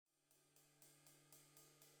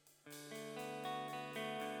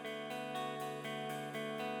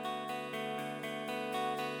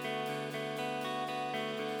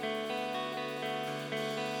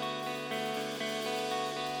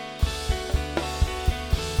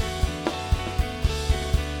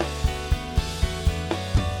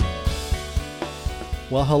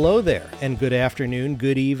Well, hello there, and good afternoon,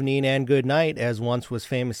 good evening, and good night, as once was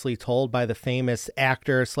famously told by the famous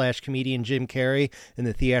actor/comedian Jim Carrey in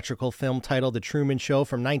the theatrical film titled The Truman Show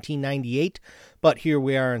from 1998. But here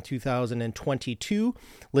we are in 2022,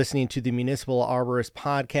 listening to the Municipal Arborist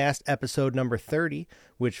Podcast, episode number 30,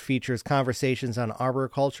 which features conversations on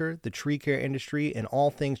arboriculture, the tree care industry, and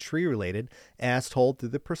all things tree-related, as told through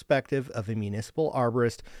the perspective of a municipal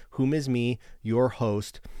arborist, whom is me, your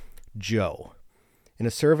host, Joe. In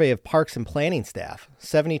a survey of parks and planning staff,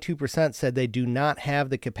 72% said they do not have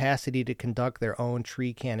the capacity to conduct their own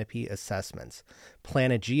tree canopy assessments.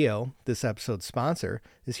 Planet Geo, this episode's sponsor,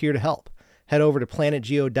 is here to help. Head over to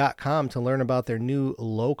planetgeo.com to learn about their new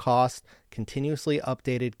low-cost, continuously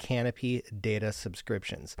updated canopy data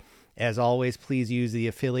subscriptions. As always, please use the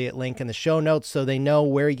affiliate link in the show notes so they know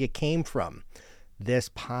where you came from. This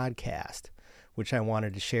podcast, which I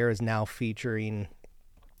wanted to share, is now featuring...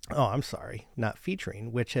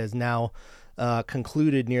 which has now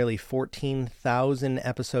concluded nearly 14,000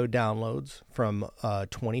 episode downloads from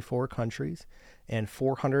 24 countries and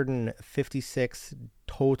 456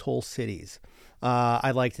 total cities.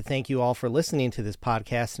 I'd like to thank you all for listening to this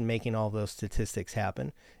podcast and making all those statistics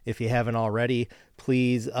happen. If you haven't already,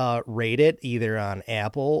 please rate it either on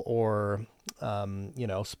Apple or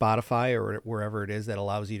Spotify or wherever it is that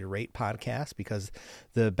allows you to rate podcasts, because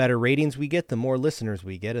the better ratings we get, the more listeners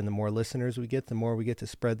we get, and the more listeners we get, the more we get to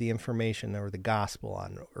spread the information or the gospel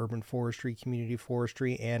on urban forestry, community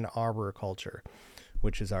forestry, and arboriculture,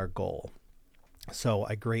 which is our goal. So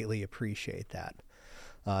I greatly appreciate that.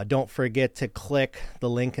 Don't forget to click the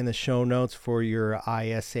link in the show notes for your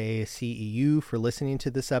ISA CEU for listening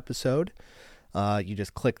to this episode. You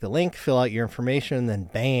just click the link, fill out your information, and then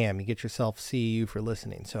bam, you get yourself CEU for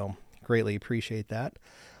listening. So greatly appreciate that.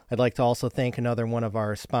 I'd like to also thank another one of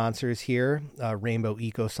our sponsors here, Rainbow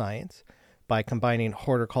Ecoscience. By combining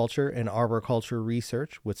horticulture and arboriculture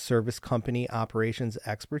research with service company operations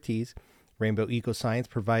expertise, Rainbow Ecoscience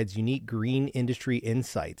provides unique green industry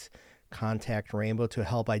insights. Contact Rainbow to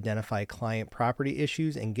help identify client property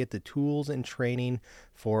issues and get the tools and training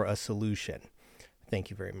for a solution. Thank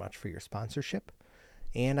you very much for your sponsorship.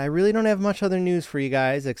 And I really don't have much other news for you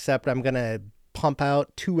guys, except I'm going to pump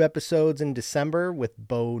out 2 episodes in December with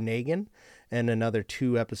Bo Nagin and another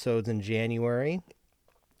 2 episodes in January.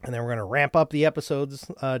 And then we're going to ramp up the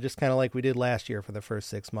episodes just kind of like we did last year for the first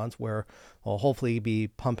 6 months, where we'll hopefully be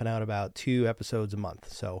pumping out about 2 episodes a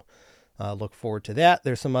month. So look forward to that.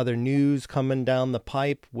 There's some other news coming down the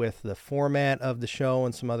pipe with the format of the show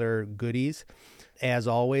and some other goodies. As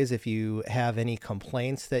always, if you have any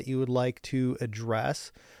complaints that you would like to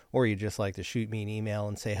address, or you just like to shoot me an email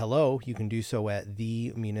and say hello, you can do so at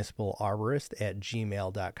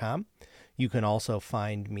themunicipalarborist@gmail.com. You can also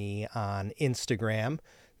find me on Instagram,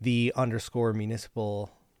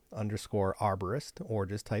 _municipal_arborist, or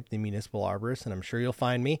just type the municipal arborist, and I'm sure you'll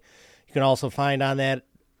find me. You can also find on that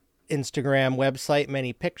Instagram website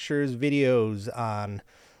many pictures, videos on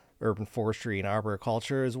urban forestry and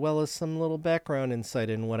arboriculture, as well as some little background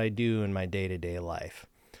insight in what I do in my day-to-day life.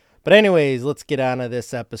 But anyways, let's get on to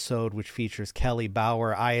this episode, which features Kelly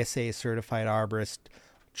Bougher, ISA certified arborist,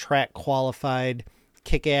 track qualified,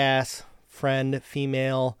 kick-ass, friend,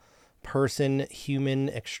 female, person, human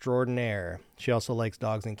extraordinaire. She also likes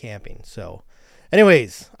dogs and camping. So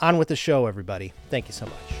anyways, on with the show, everybody. Thank you so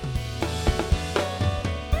much.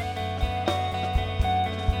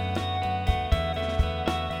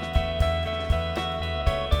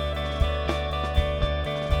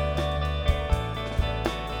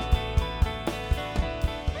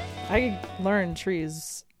 I learned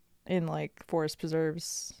trees in like forest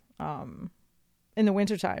preserves in the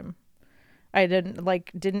wintertime. I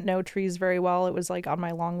didn't know trees very well. It was like on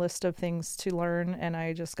my long list of things to learn, and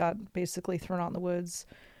I just got basically thrown out in the woods.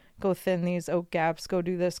 Go thin these oak gaps, go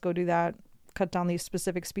do this, go do that, cut down these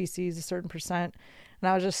specific species a certain percent. And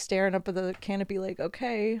I was just staring up at the canopy like,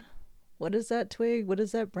 okay, what is that twig? What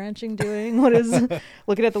is that branching doing? What is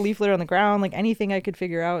looking at the leaf litter on the ground, like anything I could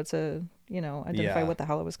figure out to, identify what the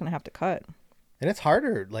hell I was going to have to cut. And it's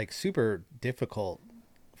harder, like super difficult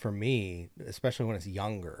for me, especially when it's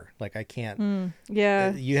younger. Like I can't.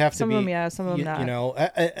 You have to some of them, some of them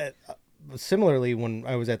not. Similarly, when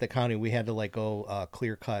I was at the county, we had to like go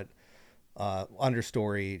clear cut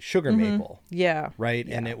understory sugar maple. Yeah. Right.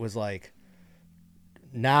 Yeah. And it was like,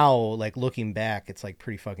 now, like looking back, it's like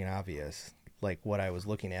pretty fucking obvious, like what I was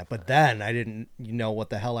looking at. But then I didn't know what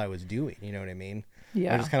the hell I was doing. You know what I mean?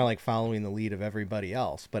 Yeah. I was just kind of like following the lead of everybody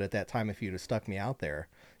else. But at that time, if you'd have stuck me out there,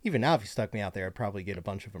 even now, if you stuck me out there, I'd probably get a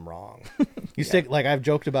bunch of them wrong. Stick, like I've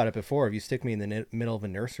joked about it before. If you stick me in the middle of a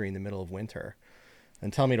nursery in the middle of winter,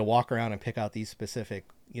 and tell me to walk around and pick out these specific,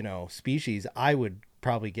 species, I would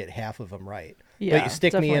probably get half of them right. Yeah, but you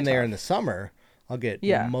stick me in there tough. in the summer, I'll get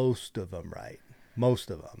most of them right. Most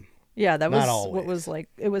of them. Yeah, that was Not always. what was like,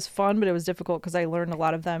 it was fun, but it was difficult because I learned a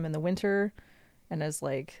lot of them in the winter and as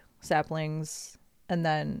like saplings. And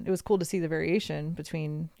then it was cool to see the variation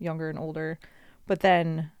between younger and older. But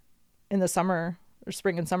then in the summer or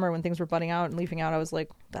spring and summer when things were budding out and leafing out, I was like,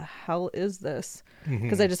 what the hell is this?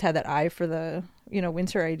 Because I just had that eye for the,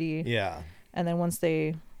 winter ID. Yeah. And then once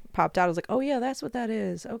they popped out, I was like, oh yeah, that's what that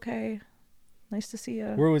is. Okay. Nice to see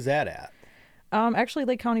you. Where was that at? Actually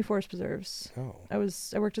Lake County Forest Preserves. Oh.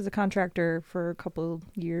 I worked as a contractor for a couple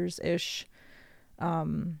years ish.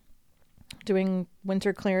 Doing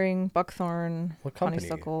winter clearing, buckthorn, What company?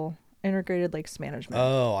 honeysuckle, integrated lakes management.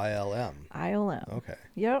 Oh, ILM. ILM. Okay.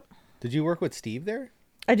 Yep. Did you work with Steve there?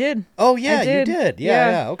 I did. Oh yeah, I did. you did.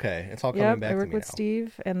 Yeah. Okay. It's all coming Yep, back I to worked me with now.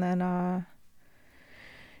 Steve, and then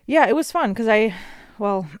it was fun because I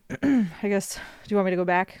guess, do you want me to go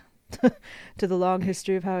back to the long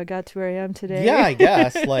history of how I got to where I am today? Yeah, I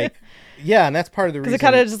guess. And that's part of the reason. Because it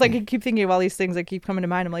kind of just like I keep thinking of all these things that keep coming to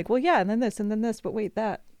mind. I'm like, well, yeah, and then this, but wait,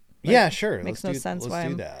 that. Like, yeah, sure. Makes let's no sense Let's why do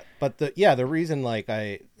I'm... that. But the reason,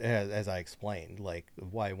 as I explained,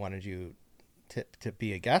 why I wanted you to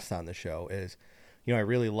be a guest on the show is, I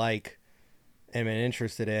really am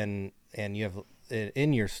interested in, and you have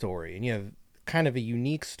in your story, and you have kind of a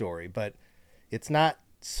unique story, but it's not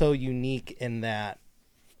so unique in that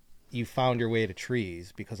you found your way to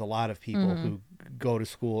trees, because a lot of people who go to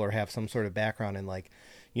school or have some sort of background in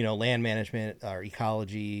land management or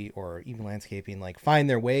ecology or even landscaping, find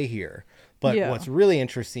their way here. But what's really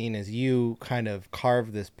interesting is you kind of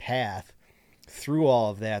carved this path through all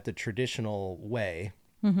of that the traditional way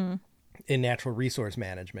in natural resource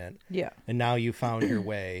management. Yeah. And now you found your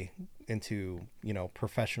way into,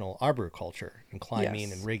 professional arboriculture and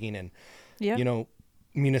climbing and rigging and,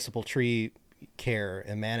 municipal tree care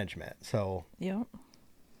and management. So,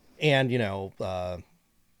 and,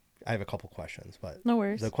 I have a couple questions, but no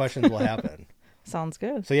worries. The questions will happen. Sounds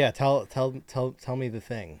good. So yeah, tell me the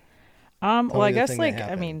thing. Well, I guess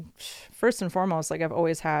first and foremost, I've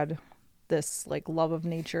always had this love of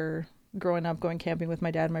nature growing up, going camping with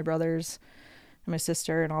my dad and my brothers and my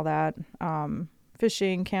sister and all that.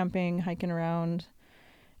 Fishing, camping, hiking around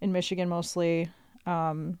in Michigan mostly.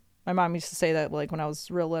 My mom used to say that when I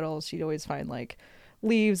was real little, she'd always find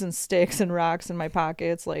leaves and sticks and rocks in my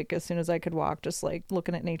pockets, as soon as I could walk, just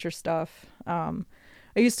looking at nature stuff. I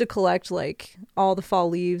used to collect all the fall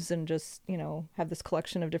leaves and just, have this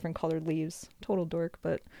collection of different colored leaves. Total dork,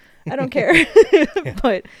 but I don't care.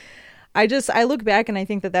 But I look back and I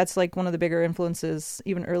think that that's one of the bigger influences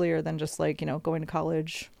even earlier than just going to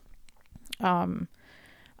college.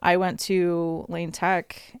 I went to Lane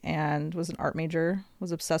Tech and was an art major,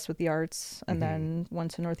 was obsessed with the arts, and then went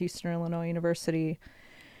to Northeastern Illinois University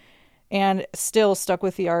and still stuck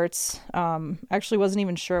with the arts. Actually wasn't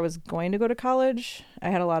even sure I was going to go to college. I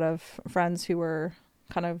had a lot of friends who were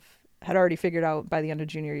had already figured out by the end of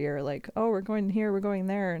junior year, oh, we're going here, we're going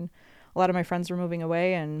there. And a lot of my friends were moving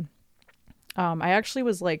away. And I actually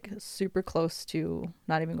was super close to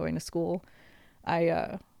not even going to school.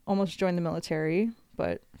 I almost joined the military,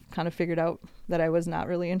 but kind of figured out that I was not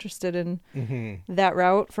really interested in that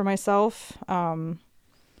route for myself. And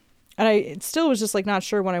I still was just not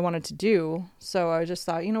sure what I wanted to do. So I just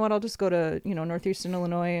thought, you know what, I'll just go to, Northeastern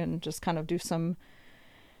Illinois and just kind of do some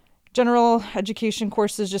general education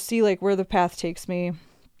courses, just see where the path takes me.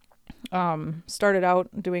 Started out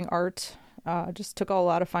doing art, just took a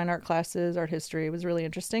lot of fine art classes, art history. It was really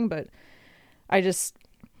interesting, but I just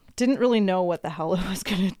didn't really know what the hell I was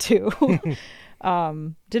going to do.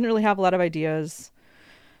 Didn't really have a lot of ideas.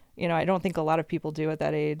 I don't think a lot of people do at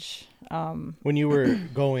that age. When you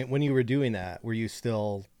were doing that, were you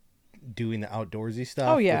still doing the outdoorsy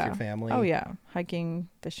stuff with your family? Oh yeah. Hiking,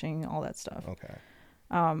 fishing, all that stuff. Okay.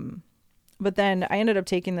 But then I ended up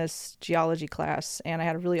taking this geology class and I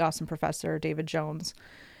had a really awesome professor, David Jones,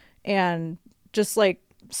 and just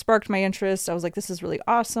sparked my interest. I was like, this is really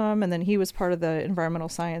awesome. And then he was part of the environmental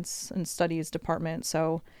science and studies department.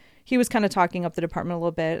 So he was kind of talking up the department a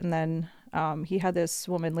little bit. And then he had this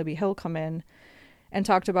woman, Libby Hill, come in and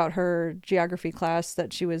talked about her geography class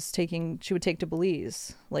that she would take to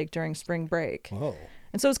Belize, during spring break. Whoa.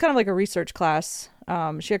 And so it's kind of like a research class.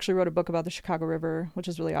 She actually wrote a book about the Chicago River, which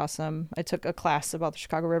is really awesome. I took a class about the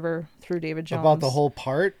Chicago River through David Jones. About the whole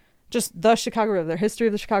part? Just the Chicago River, the history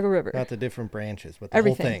of the Chicago River. Not the different branches, but the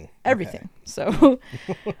everything, whole thing. Everything. Okay. So,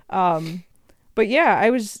 but yeah,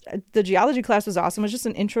 the geology class was awesome. It was just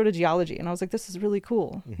an intro to geology. And I was like, this is really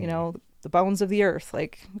cool. The bones of the earth,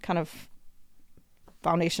 kind of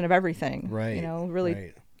foundation of everything. Right. You know, really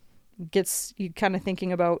right. gets you kind of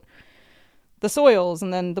thinking about the soils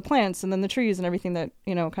and then the plants and then the trees and everything that,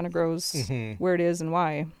 you know, kind of grows where it is and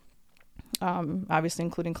why. Obviously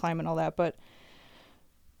including climate and all that. But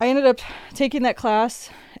I ended up taking that class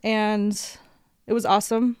and it was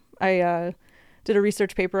awesome. I did a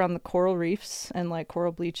research paper on the coral reefs and like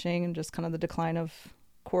coral bleaching and just kind of the decline of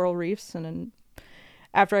coral reefs. And then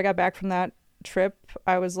after I got back from that trip,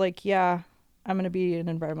 I was like, yeah, I'm going to be an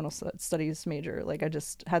environmental studies major. Like I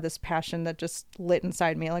just had this passion that just lit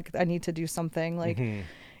inside me. Like I need to do something. Like,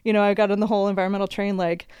 you know, I got on the whole environmental train,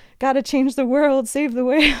 like got to change the world, save the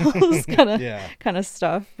whales kind of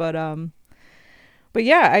stuff. But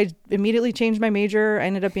yeah, I immediately changed my major. I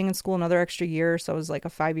ended up being in school another extra year. So I was like a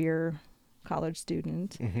 5-year college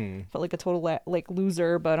student. Felt like a total like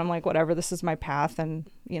loser, but I'm like, whatever, this is my path. And,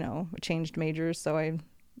 you know, I changed majors. So I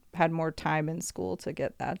had more time in school to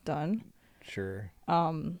get that done. Sure.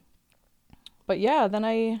 But yeah, then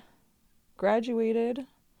I graduated.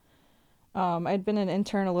 I'd been an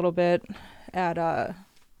intern a little bit at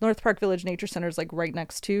North Park Village Nature Center, is like right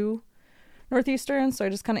next to Northeastern. So I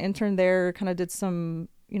just kind of interned there, kind of did some,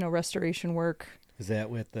 you know, restoration work. Is that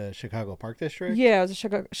with the Chicago Park District? Yeah, it was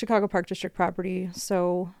a Chicago Park District property.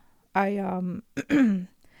 So I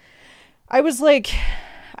I was like,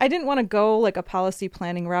 I didn't want to go like a policy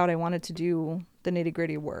planning route. I wanted to do the nitty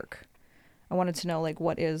gritty work. I wanted to know like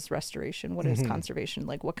what is restoration, what is conservation,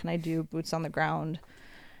 like what can I do, boots on the ground.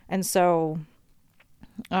 And so,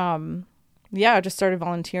 yeah, I just started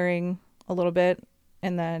volunteering a little bit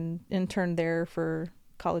and then interned there for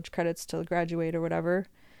college credits to graduate or whatever.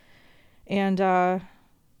 And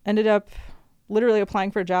ended up literally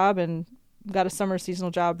applying for a job and got a summer seasonal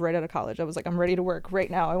job right out of college. I was like, I'm ready to work right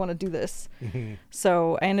now. I want to do this.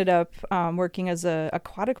 So I ended up working as a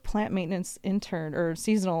aquatic plant maintenance intern or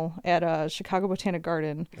seasonal at Chicago Botanic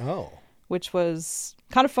Garden. Oh. Which was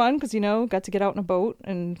kind of fun because, you know, got to get out in a boat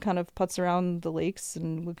and kind of putz around the lakes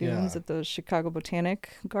and lagoons at the Chicago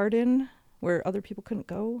Botanic Garden where other people couldn't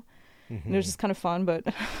go. And it was just kind of fun, but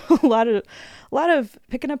a lot of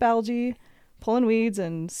picking up algae, pulling weeds,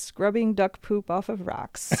 and scrubbing duck poop off of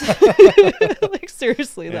rocks. Like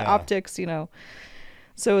seriously, the optics, you know.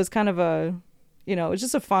 So it was kind of a, you know, it was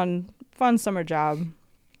just a fun summer job.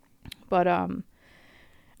 But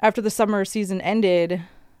after the summer season ended,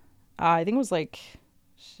 I think it was like,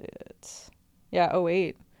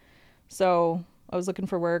 '08. So I was looking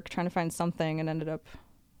for work, trying to find something, and ended up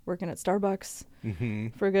working at Starbucks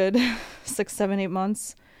for a good 6, 7, 8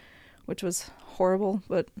 months, which was horrible,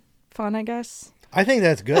 but fun, I guess. I think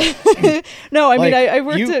that's good. No, I like, mean, I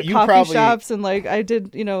worked at coffee shops and like I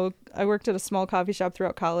did, you know, I worked at a small coffee shop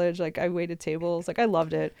throughout college. Like I waited tables. Like I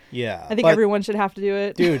loved it. Yeah. I think everyone should have to do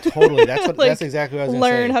it. Dude, totally. That's what, like, that's exactly what I was going to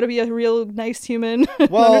say. Learn how to be a real nice human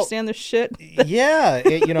and understand the shit. Yeah.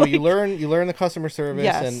 You know, you learn the customer service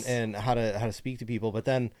Yes. and how to speak to people, but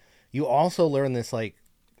then you also learn this like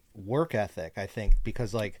work ethic, I think,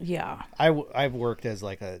 because like I've worked as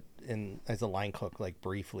like as a line cook like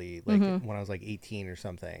briefly like when I was like 18 or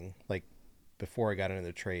something, like before I got into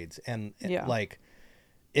the trades, and like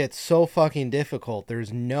it's so fucking difficult.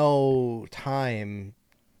 There's no time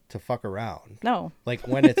to fuck around. No, like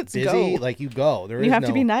when it's busy, like you go. You have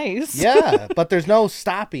to be nice. Yeah, but there's no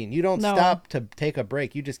stopping. You don't stop to take a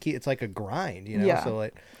break. You just keep. It's like a grind, you know. Yeah. So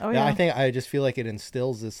like, I just feel like it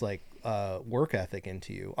instills this like work ethic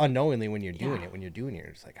into you unknowingly when you're doing it. When you're doing it,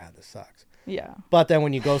 you're just like, God, this sucks. Yeah. But then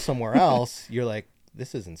when you go somewhere else, you're like,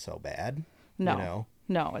 this isn't so bad. No, you know?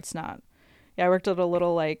 No, it's not. Yeah, I worked at a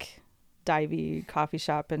little like divey coffee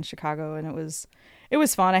shop in Chicago, and it was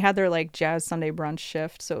fun. I had their like jazz Sunday brunch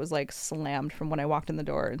shift, so it was like slammed from when I walked in the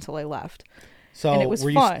door until I left. So and it was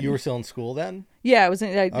were fun. you were still in school then? Yeah, it was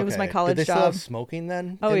my college job. Did they job. still have smoking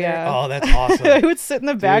then? Oh yeah. Oh, that's awesome. I would sit in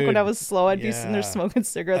the back when Dude, I was slow. I'd be sitting there smoking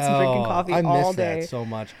cigarettes and drinking coffee I all miss day. That so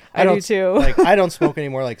much. I do too. Like I don't smoke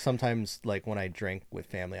anymore. Like sometimes, like when I drink with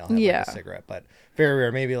family, I'll have like a cigarette, but very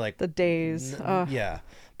rare. Maybe like the days. Yeah,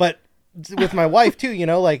 but with my wife too, you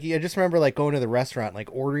know, like I just remember like going to the restaurant, like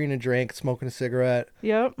ordering a drink, smoking a cigarette.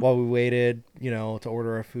 Yep. While we waited, you know, to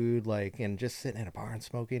order our food, like, and just sitting in a bar and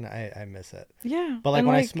smoking, I miss it. Yeah. But like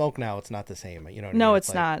when I smoke now, it's not the same. You know what I mean? No,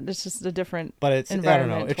 it's not. It's just a different. But it's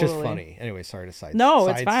environment. I don't know. It's just funny. Anyway, sorry to side. No,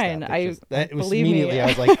 side it's fine. It was believe immediately. me. I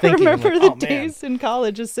was like thinking. I remember like, the days in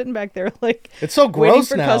college, just sitting back there, like it's so gross waiting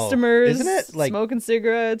for now, customers, isn't it? Like smoking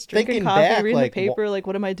cigarettes, drinking coffee, back, reading like, the paper. Like,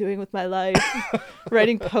 what am I doing with my life?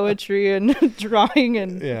 Writing poetry and drawing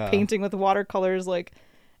and painting with watercolors, like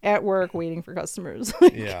at work, waiting for customers.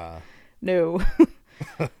 Like, no.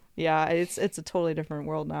 Yeah, it's a totally different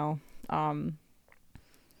world now.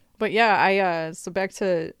 But yeah, so back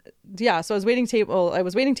to, so I was waiting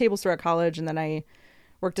tables throughout college, and then I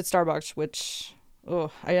worked at Starbucks, which,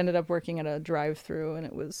 I ended up working at a drive-through, and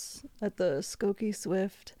it was at the Skokie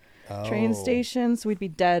Swift train station. So we'd be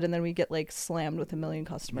dead, and then we'd get like slammed with a million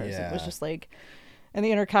customers. Yeah. It was just like, and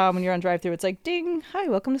the intercom when you're on drive-through, it's like, ding, hi,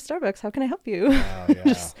 welcome to Starbucks. How can I help you? Oh, yeah.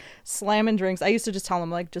 Just slamming drinks. I used to just tell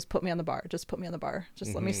them, like, just put me on the bar. Just put me on the bar.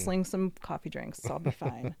 Just let me sling some coffee drinks. I'll be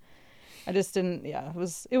fine. I just didn't. Yeah,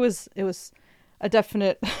 it was a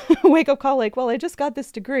definite wake up call. Like, well, I just got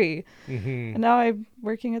this degree, and now I'm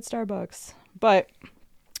working at Starbucks. But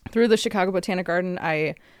through the Chicago Botanic Garden,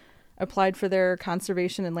 I applied for their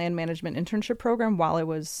conservation and land management internship program while I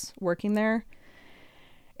was working there.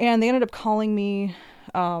 And they ended up calling me,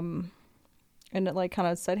 and it like kind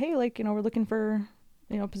of said, hey, like, we're looking for,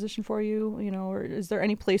 a position for you, or is there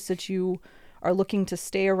any place that you are looking to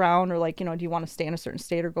stay around, or like, do you want to stay in a certain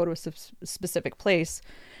state or go to a specific place?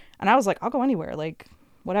 And I was like, I'll go anywhere, like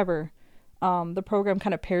whatever. The program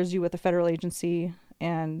kind of pairs you with a federal agency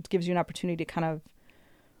and gives you an opportunity to kind of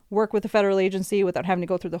work with a federal agency without having to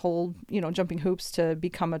go through the whole, jumping hoops to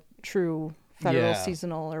become a true federal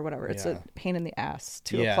seasonal or whatever. It's a pain in the ass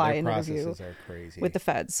to apply and interview with the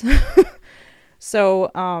feds.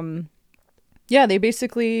 So, they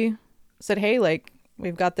basically said, hey, like,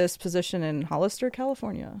 we've got this position in Hollister,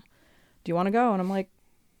 California. Do you want to go? And I'm like,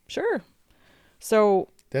 sure. So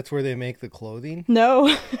that's where they make the clothing? No.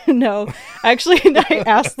 Actually, I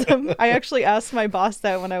asked my boss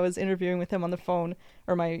that when I was interviewing with him on the phone,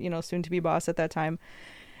 or my, soon to be boss at that time.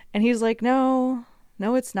 And he's like, no,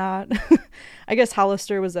 it's not. I guess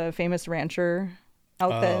Hollister was a famous rancher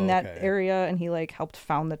out in that area, and he like helped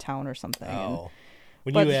found the town or something.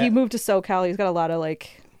 But he moved to SoCal. He's got a lot of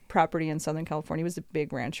like property in Southern California. He was a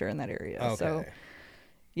big rancher in that area. So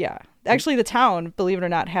yeah, actually the town, believe it or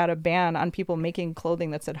not, had a ban on people making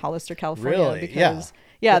clothing that said Hollister, California. Really? Because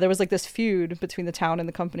there was like this feud between the town and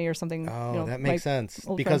the company or something. That makes sense.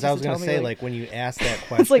 Because I was going to say, like, when you ask that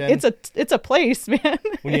question, it's like it's a place, man.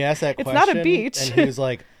 When you ask that question, it's not a beach. And he was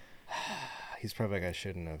like, he's probably like, I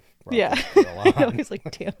shouldn't have brought this girl on. He's like,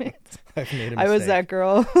 damn it. I've made a mistake. I was that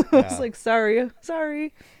girl. I was like, sorry.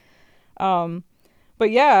 But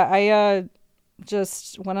yeah, I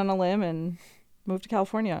just went on a limb and moved to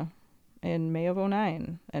California in May of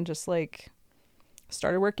 2009 and just like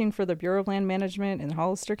started working for the Bureau of Land Management in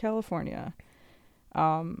Hollister, California.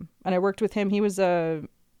 And I worked with him. He was their,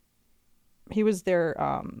 what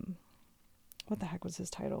the heck was his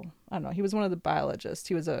title? I don't know. He was one of the biologists.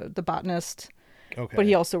 He was the botanist, but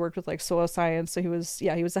he also worked with like soil science. So he was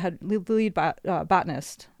the lead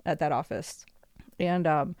botanist at that office. And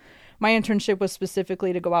my internship was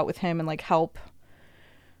specifically to go out with him and like help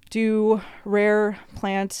do rare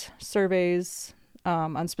plant surveys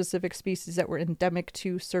on specific species that were endemic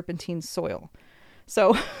to serpentine soil.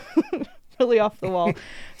 So really off the wall,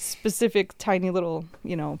 specific, tiny little,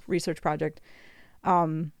 research project.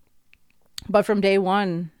 But from day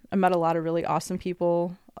one, I met a lot of really awesome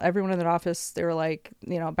people. Everyone in that office, they were like,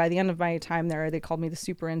 by the end of my time there, they called me the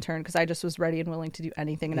super intern because I just was ready and willing to do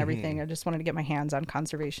anything and everything. I just wanted to get my hands on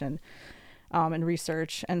conservation and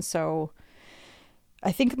research. And so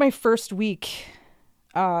I think my first week,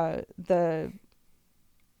 the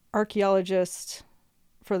archaeologist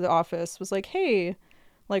for the office was like, hey,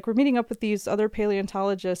 like, we're meeting up with these other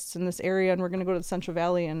paleontologists in this area, and we're going to go to the Central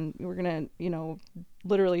Valley, and we're going to,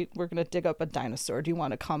 literally, we're going to dig up a dinosaur. Do you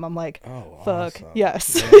want to come? I'm like, fuck, awesome.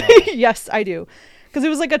 Yes. Yeah. Yes, I do. Because it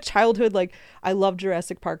was like a childhood, like, I loved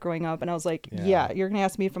Jurassic Park growing up, and I was like, yeah you're going to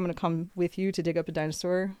ask me if I'm going to come with you to dig up a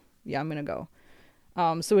dinosaur? Yeah, I'm going to go.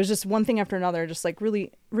 So it was just one thing after another, just like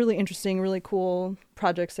really, really interesting, really cool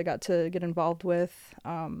projects I got to get involved with.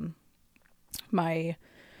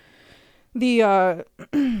 They had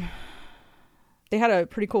a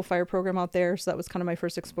pretty cool fire program out there, so that was kind of my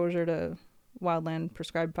first exposure to wildland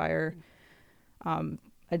prescribed fire.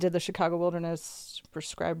 I did the Chicago Wilderness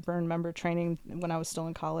prescribed burn member training when I was still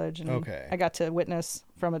in college, and I got to witness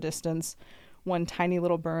from a distance one tiny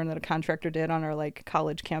little burn that a contractor did on our like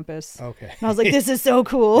college campus. And I was like, this is so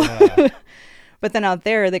cool. But then out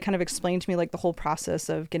there, they kind of explained to me like the whole process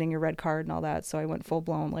of getting your red card and all that. So I went full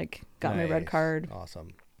blown, like got my red card. Awesome.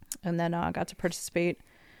 And then got to participate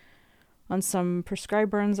on some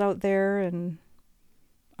prescribed burns out there. And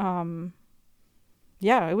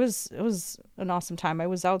it was an awesome time. I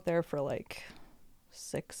was out there for like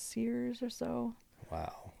 6 years or so.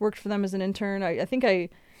 Wow. Worked for them as an intern. I think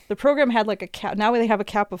the program had like a cap. Now they have a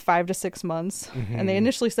cap of 5 to 6 months. And they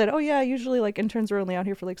initially said, oh yeah, usually like interns are only out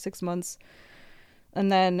here for like 6 months.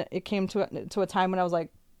 And then it came to a time when I was like,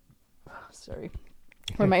 sorry,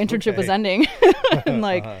 when my internship was ending. And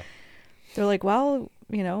like, they're like, well,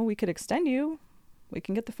 we could extend you. We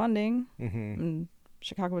can get the funding. Mm-hmm. And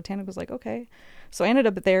Chicago Botanic was like, okay. So I ended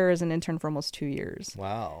up there as an intern for almost 2 years.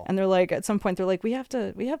 Wow. And they're like, at some point, they're like, we have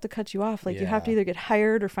to cut you off. Like, you have to either get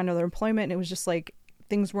hired or find other employment. And it was just like,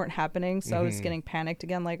 things weren't happening. So I was getting panicked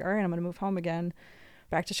again, like, all right, I'm going to move home again,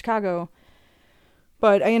 back to Chicago.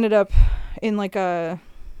 But I ended up in like a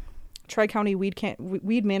Tri-County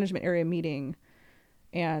weed management area meeting.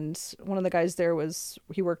 And one of the guys there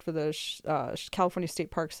he worked for the California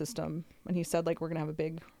State Park System. And he said, like, we're going to have a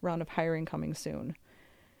big round of hiring coming soon.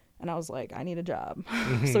 And I was like, I need a job.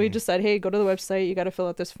 So he just said, hey, go to the website. You got to fill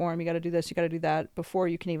out this form. You got to do this. You got to do that before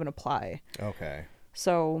you can even apply. Okay.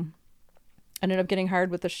 So I ended up getting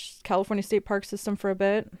hired with the California State Park System for a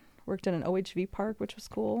bit. Worked in an OHV park, which was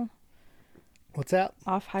cool. What's that?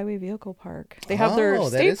 Off-highway vehicle park. They have their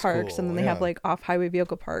state parks, cool. And then they have like off-highway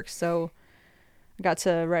vehicle parks. So I got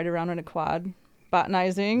to ride around in a quad,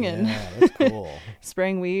 botanizing and that's cool.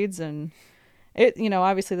 spraying weeds. And it,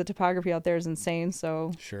 obviously the topography out there is insane.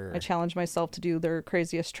 So sure. I challenged myself to do their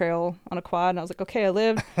craziest trail on a quad. And I was like, okay,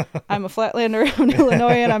 I'm a flatlander. I'm in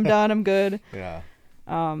Illinois and I'm done. I'm good. Yeah.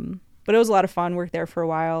 But it was a lot of fun. Worked there for a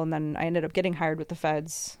while. And then I ended up getting hired with the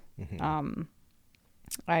feds. Mm-hmm.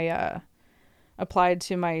 I applied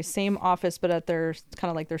to my same office, but at their kind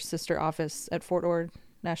of like their sister office at Fort Ord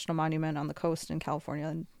National Monument on the coast in California,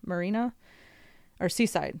 in Marina or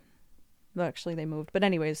Seaside. Well, actually, they moved. But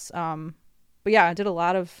anyways, but yeah, I did a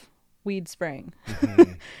lot of weed spraying.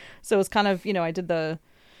 Mm-hmm. So it was kind of, I did the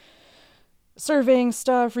surveying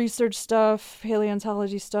stuff, research stuff,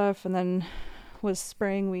 paleontology stuff, and then was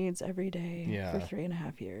spraying weeds every day for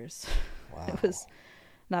 3.5 years. Wow. It was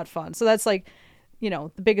not fun. So that's like,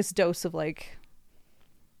 the biggest dose of like,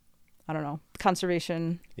 I don't know,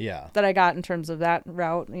 conservation that I got in terms of that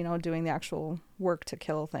route, doing the actual work to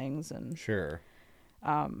kill things. And sure.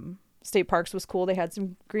 State parks was cool. They had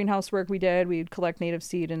some greenhouse work we did. We'd collect native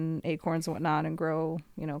seed and acorns and whatnot and grow,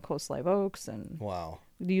 coast live oaks, and wow,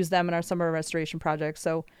 we'd use them in our summer restoration projects.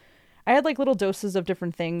 So I had like little doses of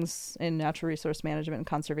different things in natural resource management and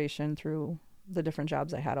conservation through the different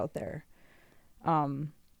jobs I had out there.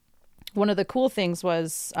 One of the cool things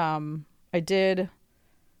was I did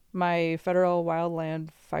my federal wildland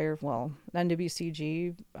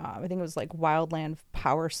NWCG, I think it was like wildland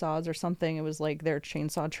power saws or something. It was like their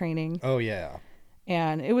chainsaw training. Oh yeah.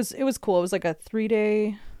 And it was cool. It was like a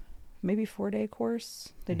 3-day, maybe 4-day course.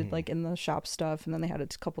 They did like in the shop stuff, and then they had a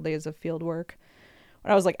couple days of field work.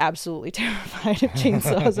 I was like absolutely terrified of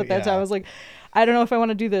chainsaws at that time. I was like, I don't know if I want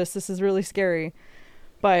to do this. This is really scary.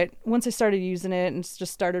 But once I started using it and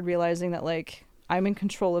just started realizing that like I'm in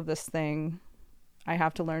control of this thing, I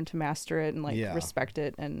have to learn to master it and like respect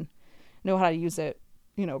it and know how to use it,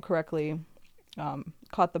 correctly.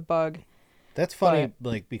 Caught the bug. That's funny,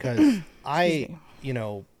 like, because I,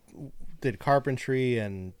 did carpentry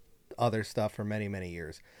and other stuff for many, many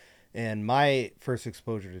years. And my first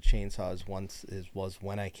exposure to chainsaws was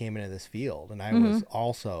when I came into this field. And I was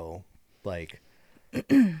also like,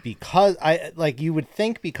 because you would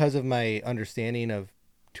think because of my understanding of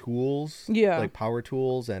tools, like power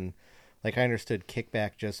tools, and like I understood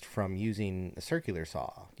kickback just from using a circular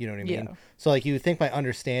saw, you know what I mean? Yeah. So like you would think my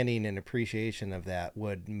understanding and appreciation of that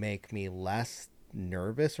would make me less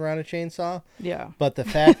nervous around a chainsaw. Yeah. But the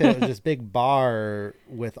fact that it was this big bar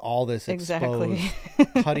with all this exposed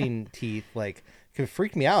cutting teeth, like, it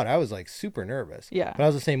freaked me out. I was like super nervous. Yeah. But I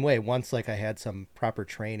was the same way. Once like I had some proper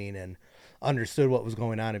training and understood what was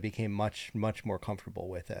going on, it became much, much more comfortable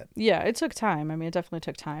with it. Yeah, it took time. I mean, it definitely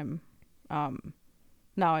took time.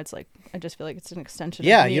 Now it's like, I just feel like it's an extension.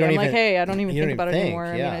 Yeah, of me. You don't I'm even like, hey, I don't even you think don't about it even anymore.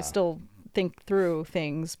 think, I mean, I still think through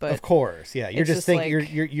things, but of course, yeah, you're just thinking,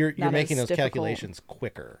 like you're making those difficult. calculations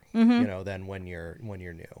quicker, than when you're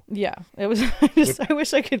new. Yeah, it was. I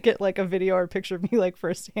wish I could get like a video or a picture of me like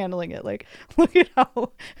first handling it. Like, look at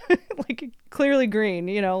how like clearly green,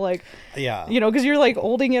 like because you're like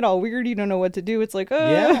holding it all weird. You don't know what to do. It's like,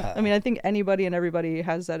 yeah. I mean, I think anybody and everybody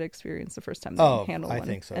has that experience the first time they handle one. I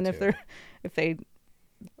think so. And too.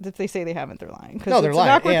 if they say they haven't, they're lying. No, they're it's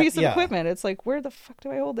lying. An awkward piece of equipment. It's like, where the fuck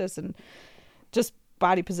do I hold this? And just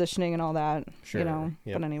body positioning and all that. Sure. Yep.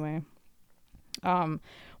 But anyway, one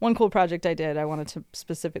cool project I did, I wanted to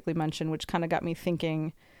specifically mention, which kind of got me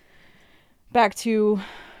thinking back to,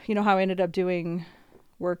 how I ended up doing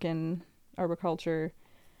work in arboriculture.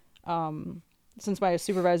 Since my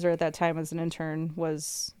supervisor at that time as an intern when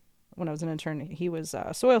I was an intern, he was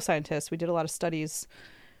a soil scientist. We did a lot of studies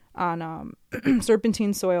on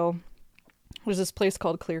serpentine soil. There's this place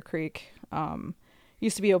called Clear Creek.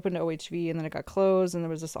 Used to be open to OHV, and then it got closed, and there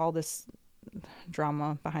was all this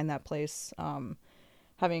drama behind that place.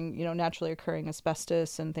 having, naturally occurring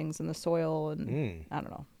asbestos and things in the soil. And I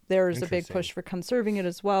don't know. There's a big push for conserving it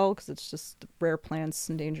as well because it's just rare plants,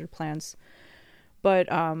 endangered plants. But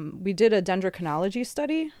we did a dendrochronology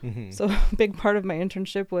study. So a big part of my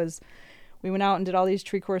internship was we went out and did all these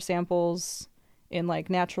tree core samples in like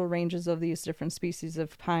natural ranges of these different species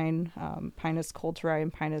of pine, Pinus coulteri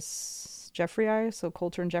and Pinus jeffreyi, so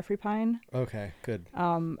Coulter and Jeffrey pine. Okay, good.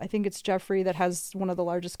 I think it's Jeffrey that has one of the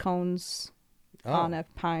largest cones on a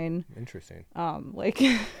pine. Interesting. Like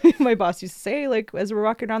my boss used to say, like as we're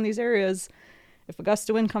walking around these areas, if a gust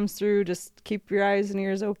of wind comes through, just keep your eyes and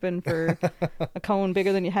ears open for a cone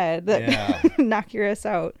bigger than your head that knock your ass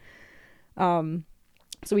out.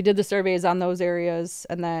 So we did the surveys on those areas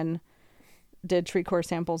and then did tree core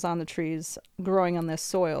samples on the trees growing on this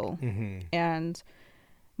soil. And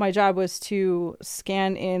my job was to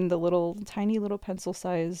scan in the tiny little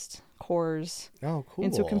pencil-sized cores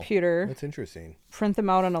into a computer. That's interesting. Print them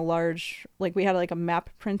out on a large, like we had like a map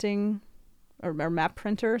printing or map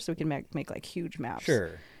printer, so we can make like huge maps.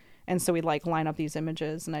 Sure. And so we'd like line up these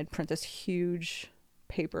images, and I'd print this huge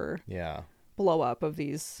paper blow up of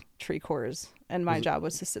these tree cores. And my job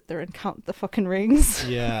was to sit there and count the fucking rings.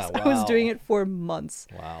 Yeah, So I was doing it for months.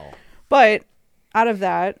 Wow. But out of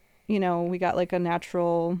that, we got like a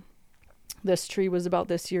natural, this tree was about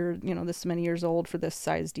this year, this many years old for this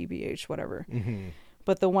size DBH, whatever.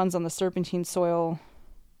 But the ones on the serpentine soil,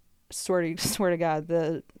 swear to God,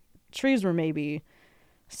 the trees were maybe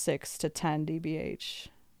 6 to 10 DBH,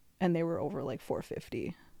 and they were over like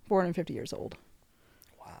 450 years old.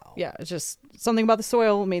 Wow. Yeah, it's just something about the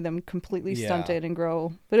soil made them completely stunted and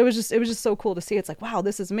grow. But it was just so cool to see. It's like, wow,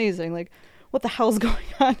 this is amazing. Like, what the hell's going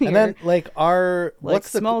on here? And then like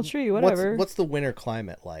what's small tree, whatever. What's the winter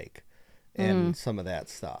climate like, and some of that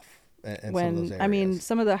stuff, and some of those areas?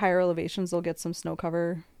 Some of the higher elevations will get some snow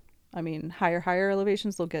cover. Higher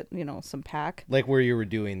elevations they'll get some pack. Like where you were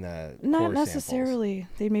doing the not core necessarily.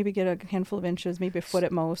 Samples. They maybe get a handful of inches, maybe a foot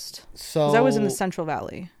at most. So 'cause I was in the Central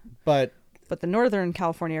Valley, but the Northern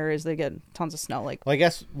California areas they get tons of snow. Like, well, I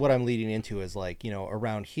guess what I'm leading into is like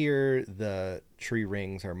around here the tree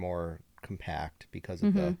rings are more compact because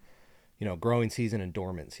of the growing season and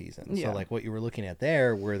dormant season. So like what you were looking at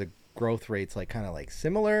there, were the growth rates like kind of like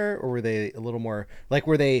similar, or were they a little more like,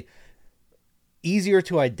 were they easier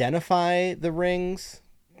to identify the rings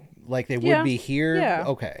like they would be here? Yeah.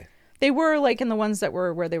 Okay. They were like in the ones that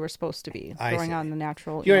were where they were supposed to be, I growing see. on the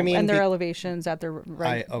natural, You know what I mean? and their elevations at their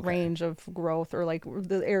Okay. range of growth, or like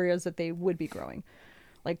the areas that they would be growing.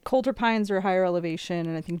 Like Coulter pines are higher elevation,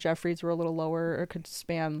 and I think Jeffreys were a little lower, or could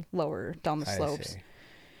span lower down the slopes.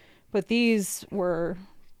 But these were,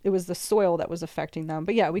 it was the soil that was affecting them.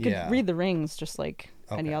 But yeah, we could read the rings just like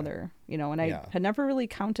any other, and I had never really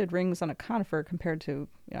counted rings on a conifer compared to,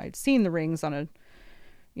 I'd seen the rings on a,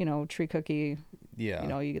 tree cookie.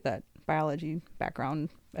 Yeah. You get that biology background,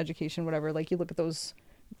 education, whatever. Like you look at those,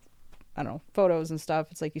 I don't know, photos and stuff.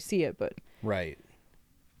 It's like you see it, but right.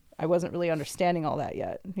 I wasn't really understanding all that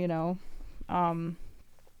yet,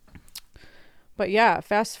 But yeah,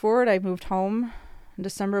 fast forward, I moved home in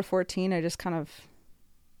December of 2014. I just kind of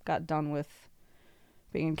got done with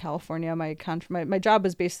being in California. My job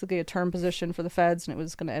was basically a term position for the feds, and it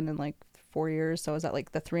was going to end in like 4 years. So I was at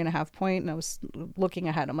like the 3.5 point, and I was looking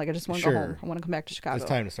ahead. I'm like, I just want to go home. I want to come back to Chicago. It's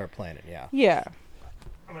time to start planning. Yeah. Yeah.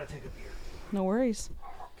 I'm gonna take a beer. No worries.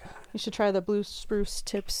 Oh, God. You should try the Blue Spruce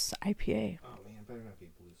Tips IPA. Oh man, better not be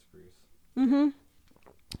Blue Spruce.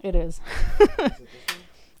 Mm-hmm. It is.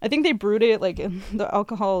 I think they brewed it like the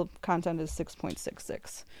alcohol content is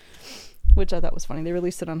 6.66, which I thought was funny. They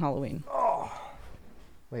released it on Halloween. Oh.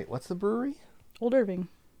 Wait, what's the brewery? Old Irving.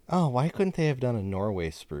 Oh, why couldn't they have done a Norway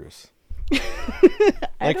spruce?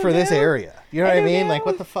 Like for this area. You know what I mean? Like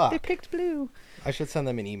what the fuck? They picked blue. I should send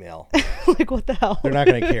them an email. Like what the hell? They're not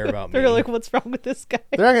going to care about me. They're like, what's wrong with this guy?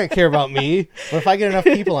 They're not going to care about me. But if I get enough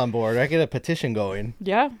people on board, I get a petition going.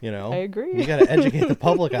 Yeah. I agree. You got to educate the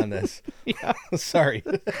public on this. Yeah. Sorry.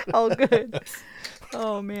 All good.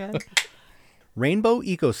 Oh man. Rainbow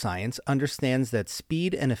Ecoscience understands that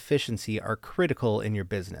speed and efficiency are critical in your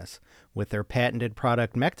business. With their patented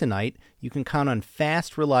product Mectinite, you can count on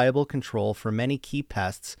fast, reliable control for many key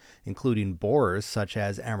pests, including borers such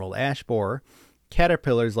as emerald ash borer,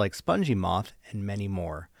 caterpillars like spongy moth, and many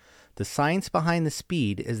more. The science behind the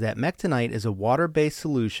speed is that Mectinite is a water-based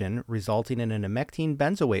solution resulting in an emectine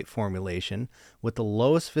benzoate formulation with the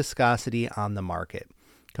lowest viscosity on the market.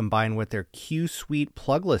 Combined with their Q-Suite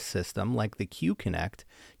plugless system like the Q-Connect,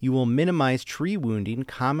 you will minimize tree wounding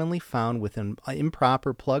commonly found with an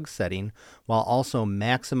improper plug setting while also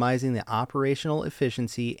maximizing the operational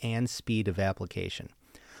efficiency and speed of application.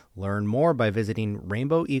 Learn more by visiting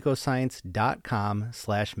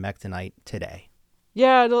rainbowecoscience.com/mectonite today.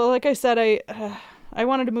 Yeah, like I said, I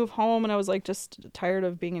wanted to move home, and I was like just tired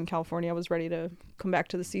of being in California. I was ready to come back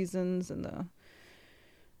to the seasons and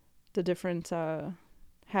the different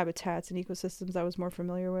habitats and ecosystems I was more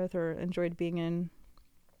familiar with or enjoyed being in.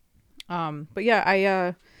 But yeah,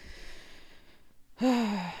 I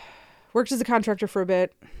worked as a contractor for a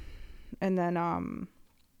bit, and then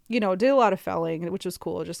did a lot of felling, which was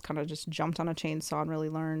cool. Just kind of just jumped on a chainsaw and really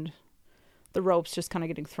learned the ropes, just kind of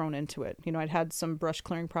getting thrown into it. I'd had some brush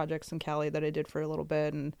clearing projects in Cali that I did for a little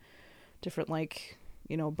bit, and different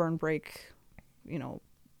burn break,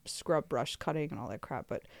 scrub brush cutting and all that crap,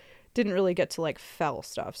 but didn't really get to fell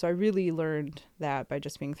stuff. So I really learned that by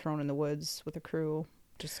just being thrown in the woods with a crew.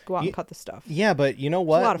 Just go out and cut the stuff. Yeah, but you know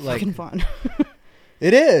what? It's a lot of fucking fun.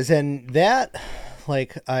 It is, and that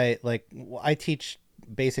I teach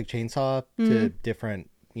basic chainsaw to different,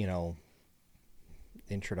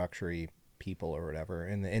 introductory people or whatever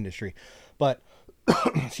in the industry. But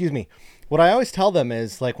excuse me, what I always tell them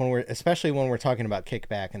is especially when we're talking about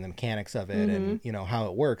kickback and the mechanics of it and how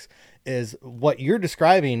it works, is what you're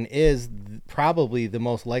describing is probably the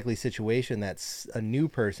most likely situation that a new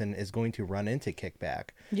person is going to run into kickback.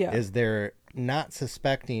 Yeah. Is they're not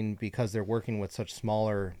suspecting because they're working with such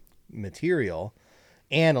smaller material.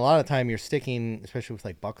 And a lot of time you're sticking, especially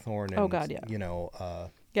with buckthorn and,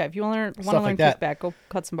 yeah, if you want to learn kickback, go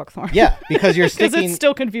cut some buckthorn. Yeah, because you're sticking... Because it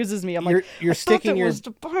still confuses me. I'm you're sticking your... was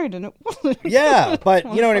defined and it wasn't. Yeah, but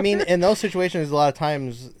you know what I mean? In those situations, a lot of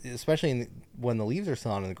times, especially when the leaves are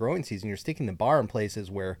still on in the growing season, you're sticking the bar in places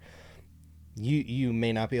where you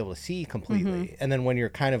may not be able to see completely. And then when you're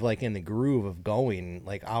kind of in the groove of going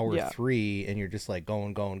hour 3 and you're just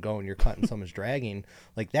going, you're cutting someone's dragging,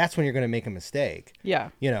 that's when you're going to make a mistake. Yeah.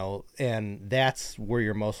 And that's where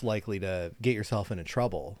you're most likely to get yourself into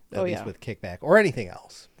trouble, at least with kickback or anything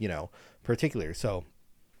else, particular. So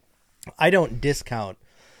I don't discount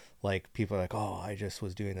people are oh, I just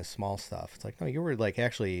was doing this small stuff. It's no, you were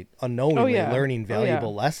actually unknowingly learning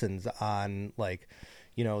valuable lessons on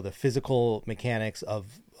the physical mechanics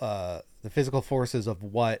of the physical forces of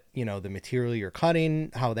what the material you're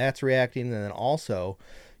cutting, how that's reacting, and then also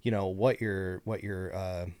what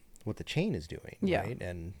the chain is doing, right?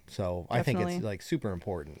 And so definitely. I think it's super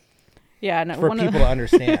important for people to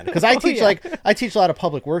understand, because I teach I teach a lot of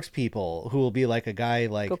public works people who will be a guy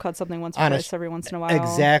go cut something once or twice every once in a while.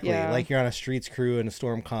 Exactly. You're on a streets crew and a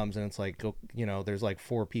storm comes and it's there's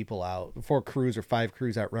 4 people out, 4 crews or 5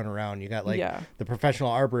 crews out running around. You got the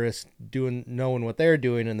professional arborists knowing what they're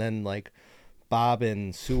doing, and then Bob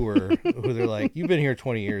and Sewer who they're you've been here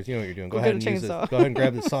 20 years, you know what you're doing. Go ahead and use it. Go ahead and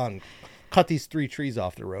grab the saw and cut these 3 trees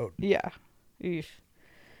off the road. Yeah. Eesh.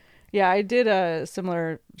 Yeah, I did a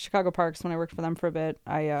similar Chicago Parks when I worked for them for a bit.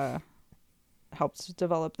 I helped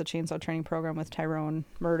develop the chainsaw training program with Tyrone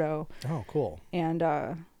Murdo. Oh, cool. And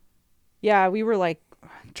we were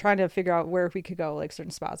trying to figure out where we could go,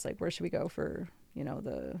 certain spots, where should we go for,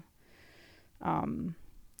 the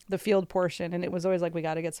field portion. And it was always we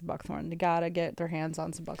got to get some buckthorn. They got to get their hands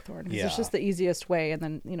on some buckthorn, because it's just the easiest way. And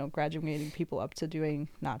then, graduating people up to doing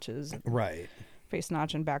notches. Right. Face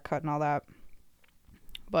notch and back cut and all that.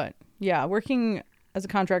 But yeah, working as a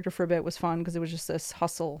contractor for a bit was fun, because it was just this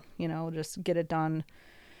hustle, just get it done.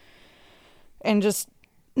 And just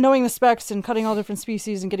knowing the specs and cutting all different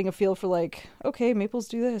species and getting a feel for okay, maples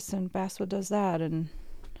do this and basswood does that, and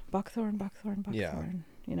buckthorn. Yeah.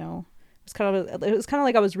 It was kind of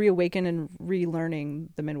like I was reawakened and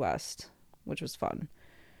relearning the Midwest, which was fun.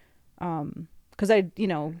 Because I,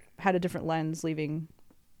 had a different lens going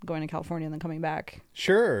to California and then coming back.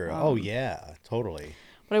 Sure. Oh yeah, totally.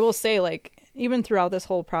 But I will say, even throughout this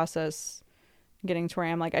whole process, getting to where I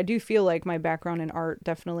am, I do feel my background in art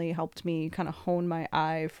definitely helped me kind of hone my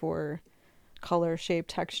eye for color, shape,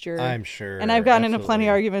 texture. I'm sure. And I've gotten into plenty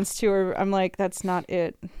of arguments too, where I'm that's not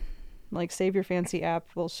it. Save your fancy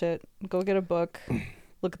app bullshit. Go get a book.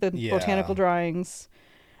 Look at the botanical drawings.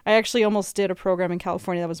 I actually almost did a program in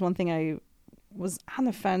California. That was one thing I was on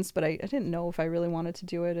the fence, but I didn't know if I really wanted to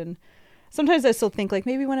do it. And sometimes I still think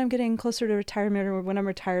maybe when I'm getting closer to retirement or when I'm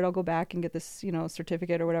retired, I'll go back and get this,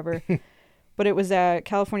 certificate or whatever. But it was at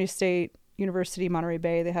California State University, Monterey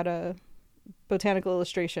Bay. They had a botanical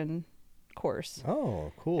illustration course.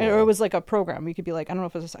 Oh, cool. Or it was a program. You could be I don't know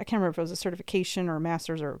if it was, I can't remember if it was a certification or a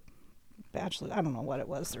master's or bachelor. I don't know what it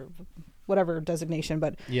was, or whatever designation,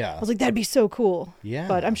 but I was that'd be so cool. Yeah.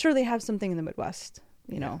 But I'm sure they have something in the Midwest,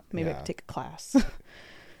 maybe I could take a class.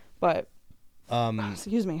 But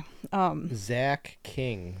excuse me. Zach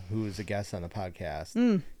King, who was a guest on the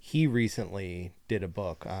podcast, he recently did a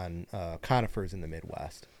book on conifers in the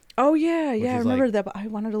Midwest. Oh yeah, Which yeah, I is remember like- that, but I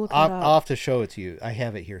wanted to look I'll that up. have to show it to you. I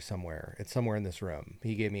have it here somewhere. It's somewhere in this room.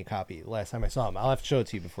 He gave me a copy last time I saw him. I'll have to show it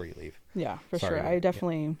to you before you leave. Yeah, for Sorry, sure. yeah. I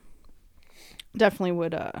definitely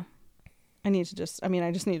would. I need to just. I mean,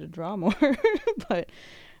 I just need to draw more, but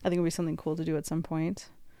I think it'd be something cool to do at some point.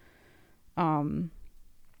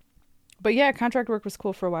 But yeah, contract work was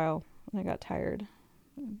cool for a while, and I got tired.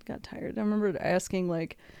 I remember asking,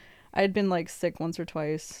 like, I had been like sick once or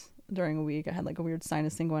twice during a week. I had like a weird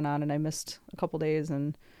sinus thing going on, and I missed a couple days.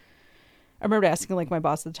 And I remember asking like my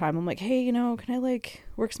boss at the time, I'm like, hey, can I like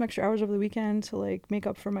work some extra hours over the weekend to like make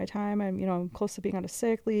up for my time? I'm close to being on a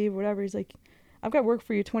sick leave, whatever. He's like, I've got work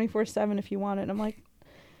for you 24/7 if you want it. And I'm like,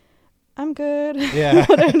 I'm good. Yeah.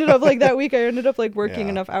 But I ended up like that week, I ended up like working Yeah.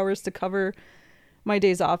 enough hours to cover my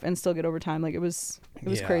days off and still get overtime. Like it was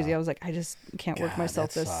Yeah. crazy. I was like, I just can't work God,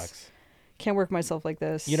 myself that this. sucks. Can't work myself like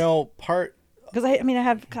this. Because I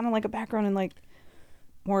have kind of like a background in like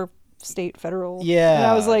more state, federal. Yeah. And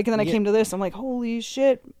I was like, and then I Yeah. came to this. I'm like, holy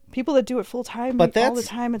shit. People that do it full time, But all the that's-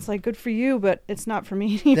 time, it's like good for you, but it's not for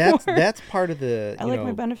me anymore. that's part of the. I like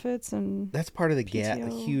my benefits and That's part of the gap, the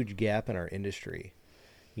PTO. huge gap in our industry.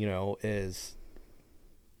 Is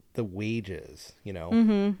the wages.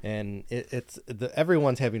 Mm-hmm. And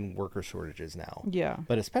everyone's having worker shortages now. Yeah.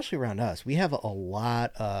 But especially around us, we have a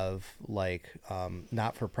lot of like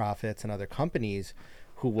not-for-profits and other companies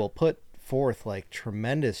who will put forth like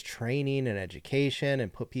tremendous training and education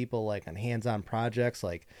and put people like on hands-on projects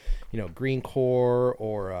like, Green Corps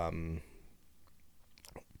or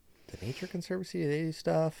the Nature Conservancy, they do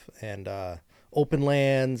stuff, and Open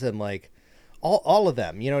Lands and like all of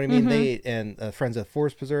them, you know what I mean? Mm-hmm. They and Friends of the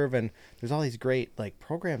Forest Preserve, and there's all these great like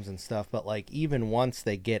programs and stuff. But like even once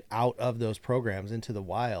they get out of those programs into the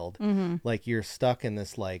wild, Mm-hmm. like you're stuck in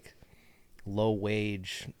this like low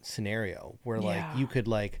wage scenario where like Yeah. you could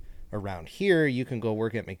like around here you can go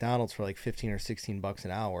work at McDonald's for like 15 or 16 bucks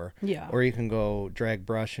an hour, Yeah. or you can go drag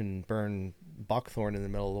brush and burn buckthorn in the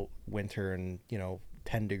middle of winter and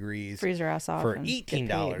 10 degrees Freeze your ass off for and get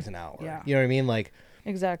 $18 paid. an hour. Yeah. You know what I mean? Like.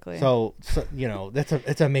 Exactly. So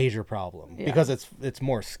it's a major problem Yeah. because it's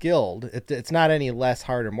more skilled. It's not any less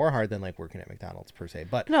hard or more hard than like working at McDonald's per se,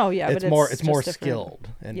 but No, yeah, it's but more it's it's more just skilled,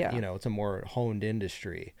 and Yeah. it's a more honed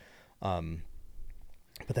industry. But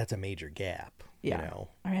that's a major gap. Yeah.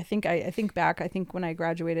 I mean, I think back. I think when I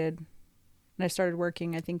graduated and I started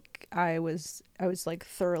working, I think I was like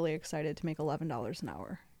thoroughly excited to make $11 an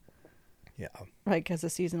hour, Yeah. like as a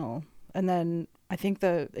seasonal. And then I think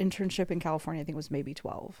the internship in California, I think was maybe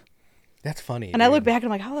 12. That's funny. And I dude. look back and I'm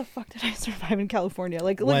like, how the fuck did I survive in California?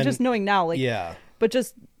 Like When- just knowing now, like, yeah. but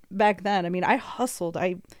just back then, I mean, I hustled.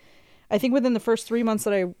 I think within the first 3 months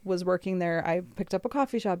that I was working there, I picked up a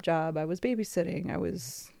coffee shop job. I was babysitting. I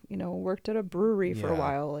was, worked at a brewery for a Yeah.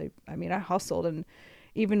 while. I mean, I hustled. And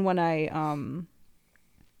even when I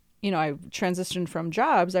transitioned from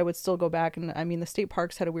jobs, I would still go back. And I mean, the state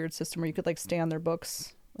parks had a weird system where you could like stay on their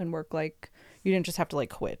books and work, like you didn't just have to like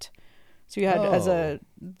quit. So you had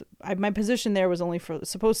my position there was only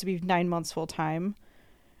supposed to be 9 months full time,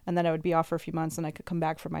 and then I would be off for a few months and I could come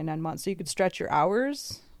back for my 9 months. So you could stretch your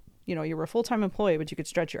hours. You were a full time employee, but you could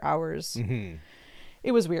stretch your hours. Mm-hmm.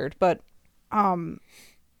 It was weird, but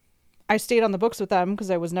I stayed on the books with them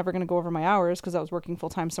because I was never going to go over my hours because I was working full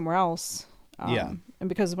time somewhere else. Yeah. And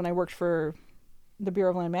because when I worked for the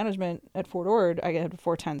Bureau of Land Management at Fort Ord, I had a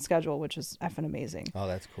 4/10 schedule, which is effing amazing. Oh,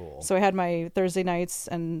 that's cool. So I had my Thursday nights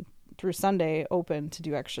and through Sunday open to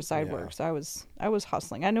do extra side Yeah. work. So I was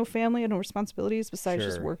hustling. I had no family, I had no responsibilities besides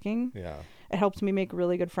just Sure. working. Yeah. It helped me make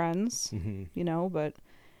really good friends, Mm-hmm. but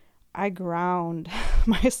I ground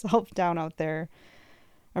myself down out there.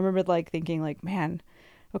 I remember like thinking like, man,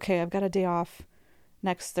 okay, I've got a day off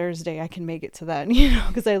next Thursday. I can make it to that,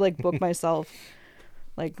 because I like booked myself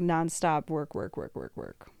like nonstop work.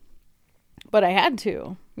 But I had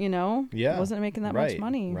to, Yeah. I wasn't making that right. much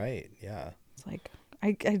money. Right. Yeah. It's like,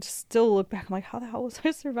 I just still look back. I'm like, how the hell was I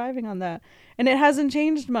surviving on that? And it hasn't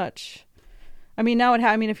changed much. I mean, now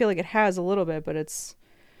I feel like it has a little bit,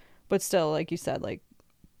 but still, like you said, like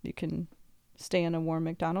you can stay in a warm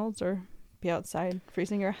McDonald's or be outside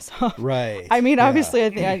freezing your ass off. Right. I mean, Yeah. obviously, I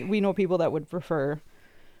think we know people that would prefer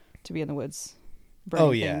to be in the woods, burning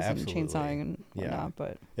Oh, yeah, things absolutely. and chainsawing and Yeah. whatnot.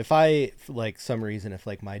 But If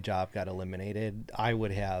like my job got eliminated, I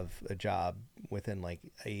would have a job within like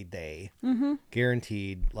a day,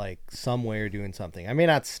 guaranteed, like somewhere doing something. I may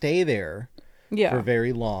not stay there, Yeah. for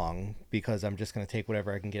very long because I'm just going to take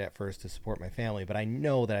whatever I can get at first to support my family. But I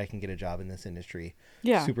know that I can get a job in this industry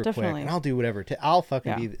super definitely. quick, and I'll do whatever. I'll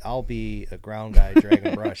fucking Yeah. I'll be a ground guy,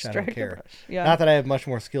 dragging brush. I don't Dragon care. brush. Yeah. Not that I have much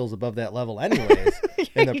more skills above that level, anyways,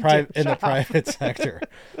 in the private sector.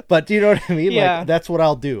 But do you know what I mean? Yeah. Like that's what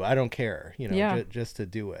I'll do. I don't care, you know, Yeah. just to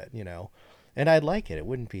do it, you know. And I'd like it. It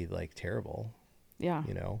wouldn't be like terrible, Yeah.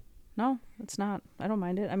 you know. No, it's not. I don't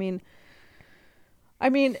mind it. I mean,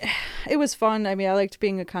 it was fun. I mean, I liked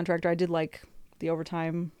being a contractor. I did like the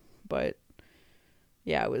overtime, but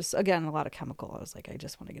yeah, it was, again, a lot of chemical. I was like, I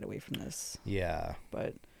just want to get away from this. Yeah.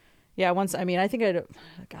 But yeah, once, I mean, I think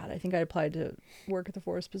I applied to work at the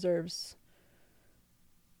Forest Preserves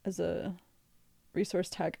as a resource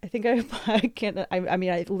tech. I think I mean,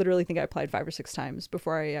 I literally think I applied 5 or 6 times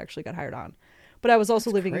before I actually got hired on. But I was also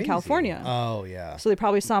living in California. Oh, yeah. So they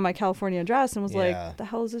probably saw my California address and was Yeah. like, the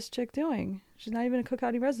hell is this chick doing? She's not even a Cook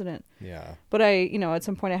County resident. Yeah. But I, you know, at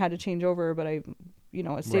some point I had to change over, but I, you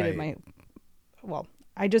know, it stated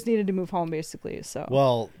I just needed to move home basically. So,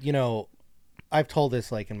 well, you know, I've told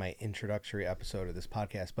this like in my introductory episode of this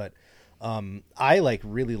podcast, but I like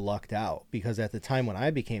really lucked out because at the time when I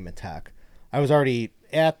became a tech, I was already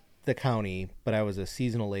at the county, but I was a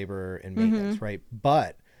seasonal laborer in maintenance, right?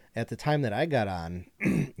 But at the time that I got on,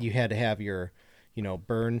 you had to have your, you know,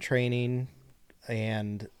 burn training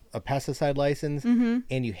and a pesticide license,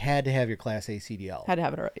 and you had to have your Class A CDL. had to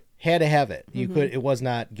have it right. Had to have it. You could. It was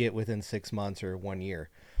not get within 6 months or 1 year.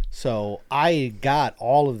 So I got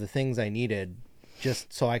all of the things I needed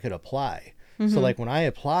just so I could apply. So like when I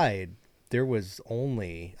applied, there was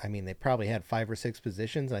only, I mean, they probably had 5 or 6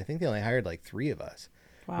 positions. And I think they only hired like 3 of us.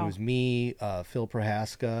 Wow. It was me, Phil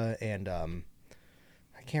Prohaska, and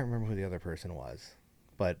I can't remember who the other person was,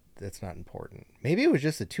 but that's not important. Maybe it was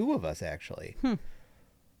just the 2 of us actually.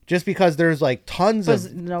 Just because there's like tons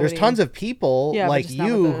of people like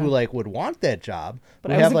you who like would want that job.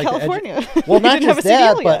 But I was in like California. Well, not didn't have just a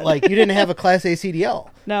that, CDL but yet. like you didn't have a Class A CDL.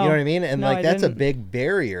 No. You know what I mean? And No, like I that's a didn't. big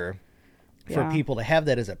barrier for Yeah. people to have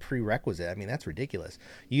that as a prerequisite. I mean, that's ridiculous.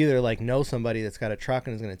 You either like know somebody that's got a truck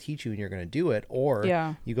and is going to teach you and you're going to do it, or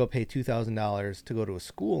you go pay $2,000 to go to a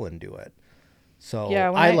school and do it. So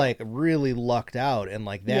I like really lucked out, and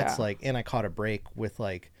like that's like, and I caught a break with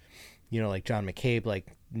like, you know, like John McCabe like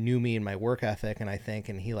knew me and my work ethic, and I think,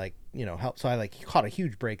 and he like, you know, helped. So I like caught a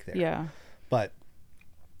huge break there. Yeah. But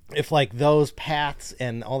if like those paths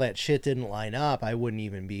and all that shit didn't line up, I wouldn't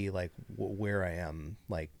even be like where I am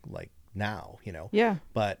like now, you know. Yeah.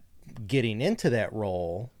 But getting into that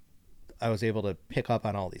role, I was able to pick up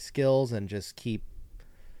on all these skills and just keep,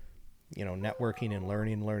 you know, networking and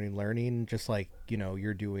learning, just like, you know,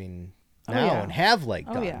 you're doing now and have like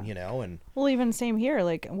done, you know. And well, even same here.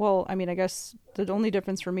 Like, well, I mean, I guess the only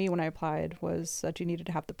difference for me when I applied was that you needed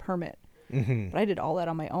to have the permit. But I did all that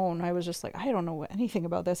on my own. I was just like, I don't know anything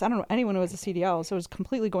about this. I don't know anyone who has a CDL. So I was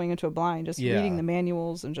completely going into a blind, just reading the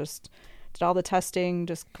manuals and just did all the testing,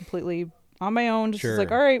 just completely on my own. Just was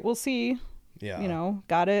like, all right, we'll see. Yeah. You know,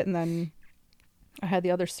 got it. And then I had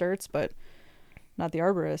the other certs, but not the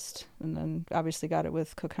arborist. And then obviously got it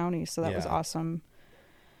with Cook County. So that was awesome.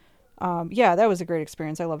 That was a great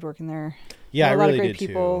experience. I loved working there. Yeah, I a lot really of great did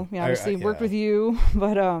people. too. Yeah, obviously worked with you,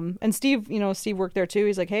 but and Steve, you know, Steve worked there too.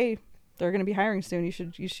 He's like, hey, they're going to be hiring soon. You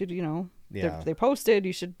should, you know, they posted.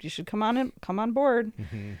 You should come on board.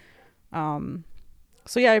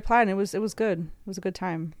 So yeah, I applied, and it was good. It was a good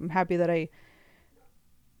time. I'm happy that I,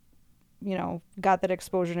 you know, got that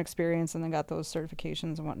exposure and experience, and then got those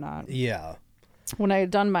certifications and whatnot. Yeah. When I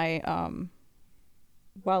had done my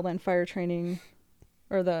wildland fire training,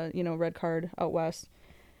 or the, you know, red card out west,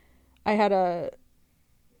 I had a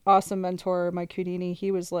awesome mentor, Mike Houdini.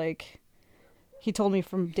 He was like, he told me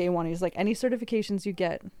from day one, he's like, any certifications you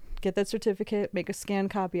get that certificate, make a scanned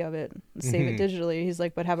copy of it, and save it digitally. He's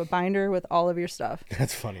like, but have a binder with all of your stuff.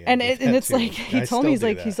 That's funny. And it's too. Like, he told me,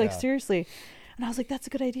 he's like, seriously. And I was like, that's a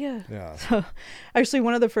good idea. Yeah. So actually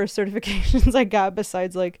one of the first certifications I got,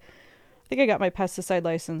 besides like, I think I got my pesticide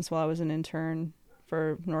license while I was an intern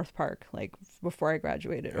for North Park, like before I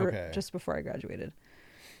graduated, or just before I graduated.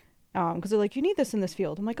 Because they're like, you need this in this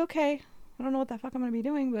field. I'm like, okay, I don't know what the fuck I'm going to be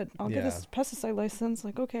doing, but I'll get this pesticide license.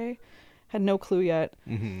 Like, okay. Had no clue yet.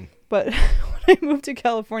 But when I moved to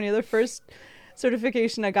California, the first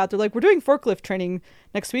certification I got, they're like, we're doing forklift training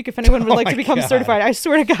next week if anyone would like to become certified. I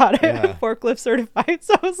swear to God, I'm forklift certified.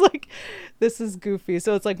 So I was like, this is goofy.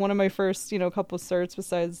 So it's like one of my first, you know, couple of certs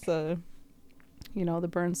besides the, you know, the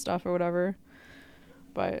burn stuff or whatever.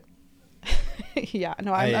 But yeah,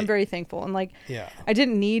 no, I'm very thankful. And like, I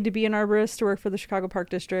didn't need to be an arborist to work for the Chicago Park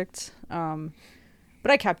District. But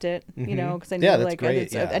I kept it, you know, because I knew that's like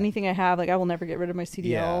great. anything I have, like I will never get rid of my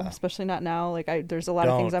CDL, especially not now. Like there's a lot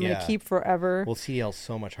of things I'm going to keep forever. Well, CDL's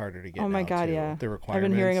so much harder to get. Oh my God, too. yeah. The requirements. I've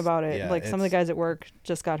been hearing about it. Yeah, like some of the guys at work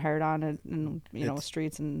just got hired on it, and you know,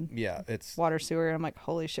 streets and it's water, sewer. And I'm like,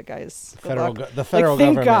 holy shit, guys. The federal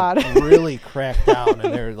thank government God. really cracked down,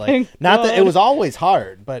 and they're like, not that it was always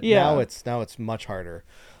hard, but now it's much harder.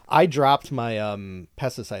 I dropped my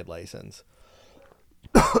pesticide license.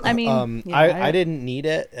 I mean, I didn't need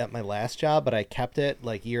it at my last job, but I kept it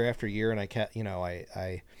like year after year, and I kept, you know,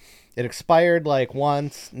 it expired like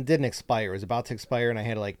once. It didn't expire. It was about to expire, and I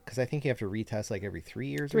had to like, because I think you have to retest like every 3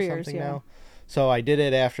 years or something now. So I did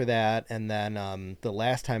it after that, and then the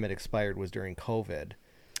last time it expired was during COVID.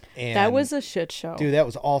 And that was a shit show. Dude, that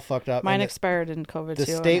was all fucked up. Mine expired in COVID too.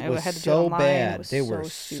 The state was so bad. They were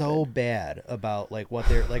so bad about like what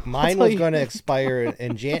they're like. Mine was going to expire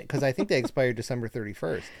in because I think they expired December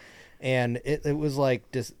 31st, and it was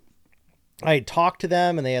like just. I had talked to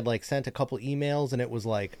them, and they had like sent a couple emails, and it was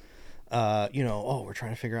like, you know, oh, we're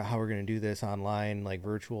trying to figure out how we're going to do this online, like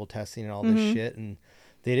virtual testing and all this shit, and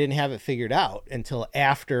they didn't have it figured out until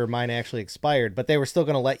after mine actually expired, but they were still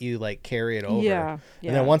going to let you like carry it over. Yeah.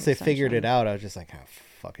 And then once they figured it out, I was just like, oh,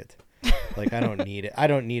 fuck it. Like, I don't need it. I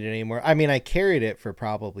don't need it anymore. I mean, I carried it for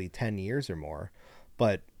probably 10 years or more,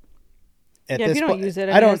 but at this if you don't point, use it,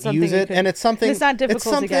 I don't use it. And it's something, it's not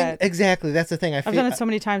difficult to get. Exactly. That's the thing. I've done it so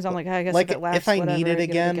many times. I'm like, I guess like if it lasts, if I need it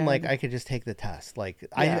again, like I could just take the test. Like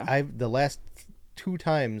I the last 2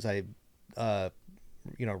 times I,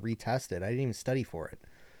 you know, retested, I didn't even study for it.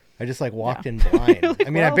 I just like walked in blind. Like,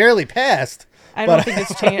 I mean, I barely passed. I don't think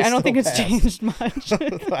it's changed. I don't think it's changed much.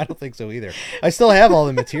 I don't think so either. I still have all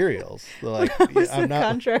the materials. Like, I'm not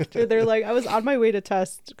contractor. They're like, I was on my way to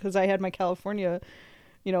test because I had my California,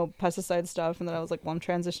 you know, pesticide stuff, and then I was like, well, I'm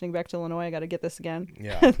transitioning back to Illinois. I got to get this again.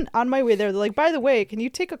 Yeah. And on my way there, they're like, by the way, can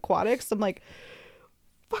you take aquatics? I'm like,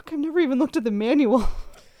 fuck, I've never even looked at the manual.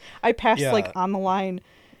 I passed like on the line.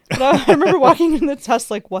 But I remember walking in the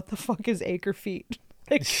test like, what the fuck is acre feet?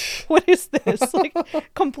 Like, what is this? Like,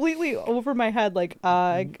 completely over my head. Like,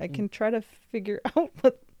 I can try to figure out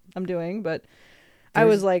what I'm doing, but I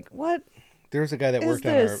was like, what? There was a guy that worked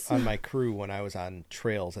on my crew when I was on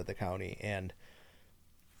trails at the county, and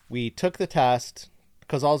we took the test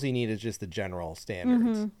because all you need is just the general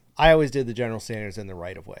standards. I always did the general standards in the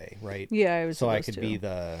right of way, right? Yeah, I was. So I could be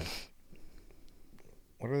the.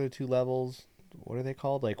 What are the 2 levels? What are they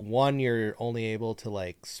called? Like one, you're only able to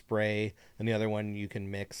like spray, and the other one you can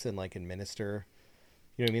mix and like administer.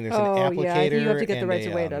 You know what I mean? There's an applicator. Yeah, you have to get the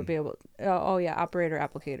right way to be able. Operator,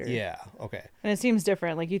 applicator. Yeah. Okay. And it seems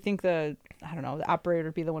different. Like you think the operator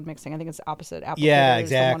would be the one mixing. I think it's the opposite. Applicator exactly. is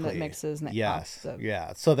the one that mixes.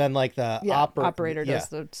 And So then like the operator does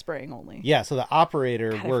the spraying only. Yeah. So the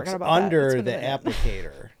operator works under the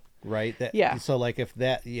applicator, right? So like if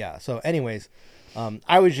that, So anyways.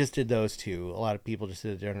 I always just did those 2. A lot of people just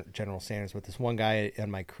did general standards, but this one guy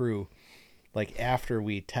on my crew, like after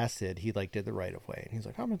we tested, he like did the right of way, and he's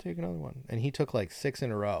like, I'm gonna take another one, and he took like 6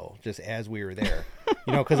 in a row just as we were there,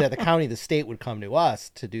 you know, because at the county the state would come to us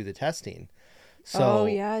to do the testing. So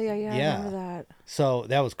yeah. I remember that. So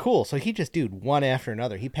that was cool. So he just did one after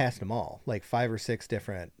another. He passed them all, like 5 or 6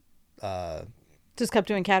 different. Just kept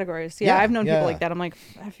doing categories. Yeah, I've known people like that. I'm like,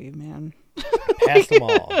 F you, man. Passed them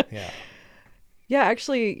all. Yeah. Yeah,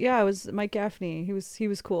 actually, it was Mike Gaffney. He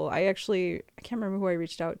was cool. I can't remember who I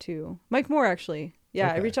reached out to. Mike Moore, actually. Yeah,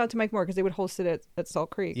 okay. I reached out to Mike Moore because they would host it at Salt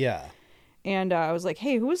Creek. Yeah. And I was like,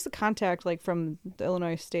 hey, who is the contact like from the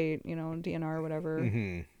Illinois State, you know, DNR or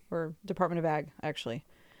whatever, or Department of Ag, actually.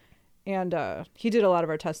 And he did a lot of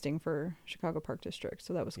our testing for Chicago Park District,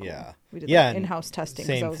 so that was cool. Yeah. We did like, in-house testing.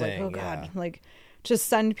 Same I was thing, like, oh, God. Like, just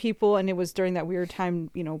send people. And it was during that weird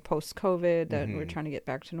time, you know, post-COVID that we were trying to get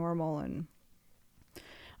back to normal, and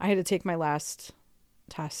I had to take my last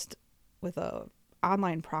test with a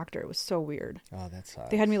online proctor. It was so weird. Oh, that sucks.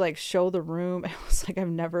 They had me like show the room. It was like I've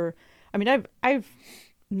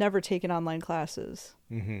never taken online classes.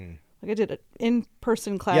 Like I did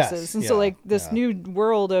in-person classes, and so like this new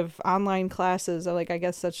world of online classes. I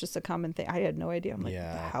guess that's just a common thing. I had no idea. I'm like, what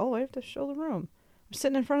the hell? I have to show the room. I'm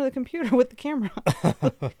sitting in front of the computer with the camera.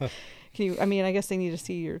 Can you? I mean, I guess they need to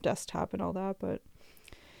see your desktop and all that, but.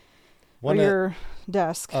 Or your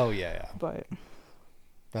desk. Oh, yeah. But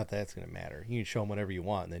not that that's going to matter. You can show them whatever you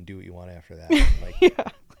want and then do what you want after that. Like,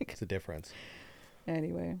 it's the difference.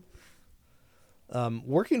 Anyway.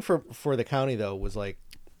 Working for the county, though, was, like,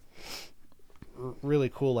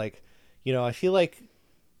 really cool. Like, you know, I feel like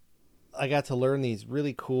I got to learn these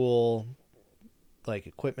really cool like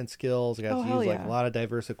equipment skills. I got to use like a lot of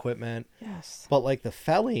diverse equipment. Yes. But like the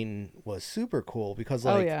felling was super cool because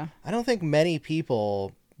like I don't think many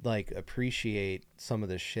people like appreciate some of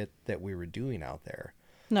the shit that we were doing out there.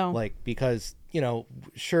 No. Like, because, you know,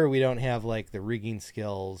 sure, we don't have like the rigging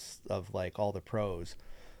skills of like all the pros,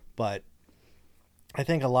 but I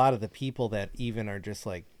think a lot of the people that even are just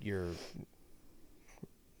like your,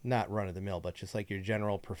 not run of the mill, but just like your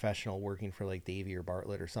general professional working for like Davey or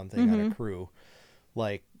Bartlett or something on a crew,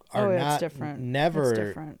 like are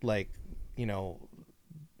never like, you know,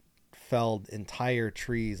 felled entire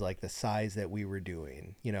trees like the size that we were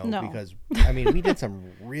doing, you know, because I mean, we did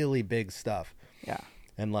some really big stuff. Yeah.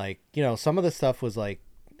 And like, you know, some of the stuff was like,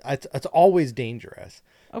 it's always dangerous,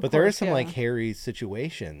 but there are some like hairy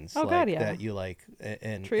situations that you like,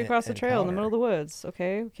 and tree across the trail in the middle of the woods.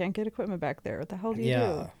 Okay. We can't get equipment back there. What the hell do you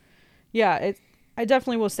do? Yeah. I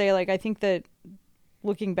definitely will say, like, I think that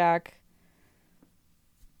looking back,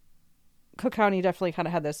 Cook County definitely kind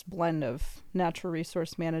of had this blend of natural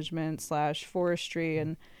resource management / forestry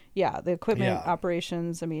and the equipment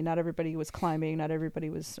operations. I mean, not everybody was climbing, not everybody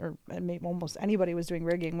was, or maybe almost anybody was doing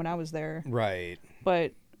rigging when I was there. Right.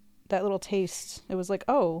 But that little taste, it was like,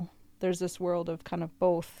 oh, there's this world of kind of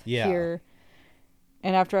both here.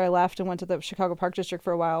 And after I left and went to the Chicago Park District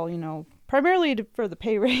for a while, you know, primarily for the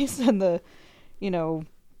pay raise and the, you know,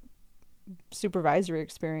 supervisory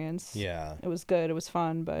experience. Yeah. It was good. It was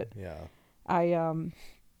fun, but I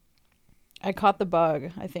caught the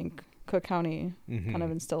bug. I think Cook County kind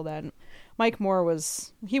of instilled that. And Mike Moore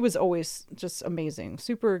was always just amazing,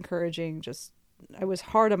 super encouraging. Just, I was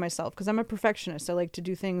hard on myself because I'm a perfectionist. I like to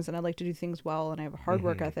do things and I like to do things well, and I have a hard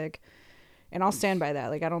work ethic, and I'll stand by that.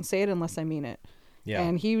 Like, I don't say it unless I mean it. Yeah.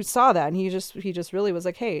 And he saw that, and he just really was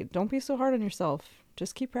like, hey, don't be so hard on yourself.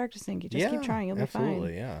 Just keep practicing. You just keep trying. You'll be fine.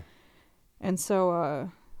 Absolutely. Yeah. And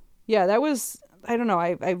so, that was, I don't know.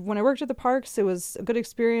 I when I worked at the parks, it was a good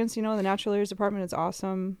experience. You know, the natural areas department is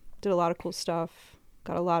awesome. Did a lot of cool stuff.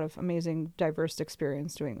 Got a lot of amazing, diverse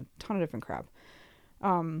experience doing a ton of different crap.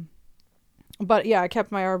 But I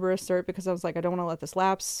kept my arborist cert because I was like, I don't want to let this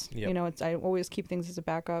lapse. Yep. You know, I always keep things as a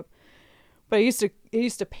backup. But it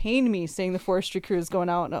used to pain me seeing the forestry crews going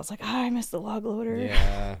out, and I was like, I miss the log loader.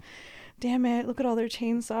 Yeah. Damn it! Look at all their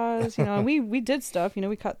chainsaws. You know, and we did stuff. You know,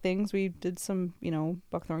 we cut things. We did some, you know,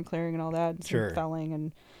 buckthorn clearing and all that, and some felling.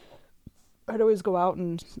 And I'd always go out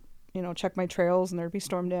and, you know, check my trails, and there'd be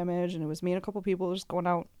storm damage, and it was me and a couple people just going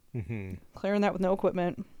out clearing that with no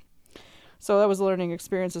equipment. So that was a learning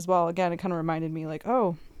experience as well. Again, it kind of reminded me, like,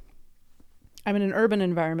 oh, I'm in an urban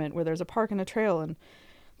environment where there's a park and a trail and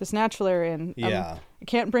this natural area, and I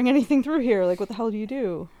can't bring anything through here. Like, what the hell do you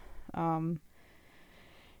do?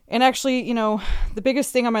 And actually, you know, the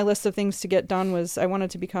biggest thing on my list of things to get done was I wanted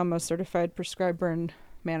to become a certified prescribed burn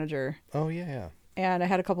manager. Oh, yeah. And I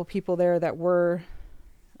had a couple people there that were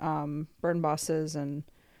burn bosses, and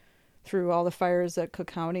through all the fires at Cook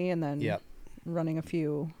County, and then running a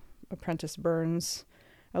few apprentice burns,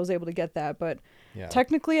 I was able to get that. But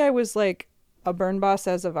technically I was like a burn boss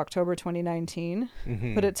as of October 2019,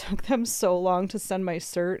 but it took them so long to send my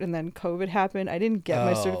cert, and then COVID happened. I didn't get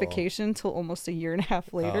my certification until almost a year and a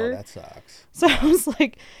half later. Oh, that sucks. So I was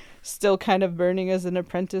like still kind of burning as an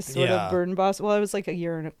apprentice sort of burn boss. Well, I was like a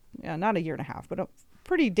year and not a year and a half, but a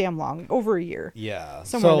pretty damn long, over a year. Yeah.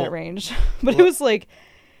 Somewhere in that range. But it was like,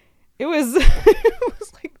 it was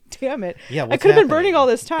like, damn it. Yeah. I could have been burning all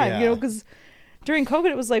this time, you know, because during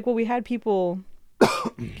COVID, it was like, well, we had people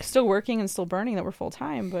still working and still burning that were full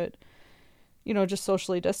time, but, you know, just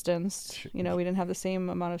socially distanced. You know, we didn't have the same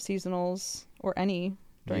amount of seasonals or any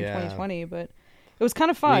during 2020, but it was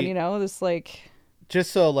kind of fun, you know, this like.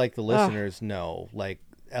 Just so like the listeners know, like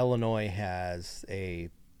Illinois has a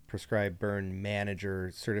prescribed burn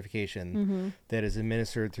manager certification that is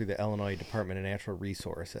administered through the Illinois Department of Natural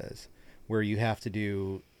Resources, where you have to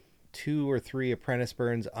do 2 or 3 apprentice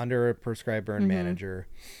burns under a prescribed burn manager,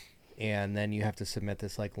 and then you have to submit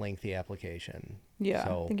this like lengthy application. Yeah,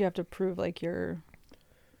 so, I think you have to prove like you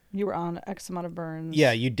were on X amount of burns.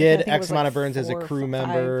 Yeah, you did X amount of burns as a crew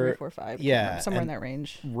member. 3, 4, 5. Yeah, somewhere in that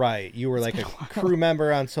range. Right, you were like a crew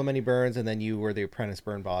member on so many burns, and then you were the apprentice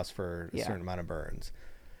burn boss for a certain amount of burns,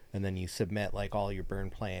 and then you submit like all your burn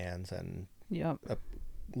plans and a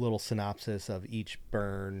little synopsis of each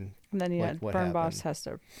burn. And then burn happened. Boss has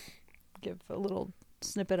to give a little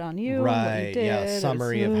snippet on you, right? What you did,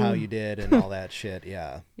 summary of how you did and all that shit.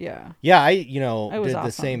 Yeah. I did awesome.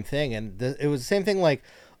 the same thing, and it was the same thing. Like,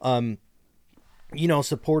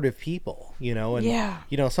 supportive people. You know,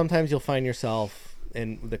 and sometimes you'll find yourself,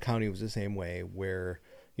 and the county was the same way, where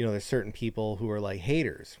there's certain people who are like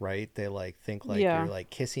haters, right? They like think like you're like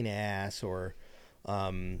kissing ass or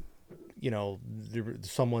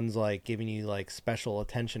someone's like giving you like special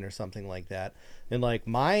attention or something like that. And like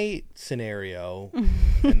my scenario,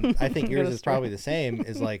 and I think yours is probably the same,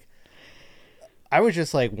 is like I was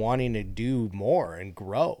just like wanting to do more and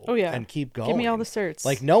grow and keep going. Give me all the certs.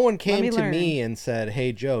 Like no one came to me and said,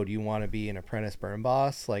 "Hey Joe, do you want to be an apprentice burn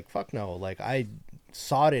boss?" Like fuck no. Like I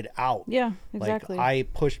sought it out. Yeah, exactly. Like I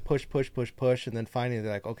push, and then finally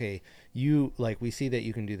they're like, "Okay, you like we see that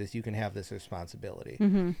you can do this. You can have this responsibility."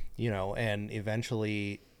 Mm-hmm. And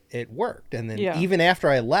eventually it worked. And then even after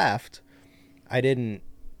I left, I didn't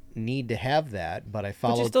need to have that, but I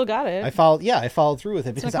followed. But you still got it. I followed through with it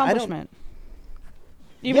it's because an accomplishment.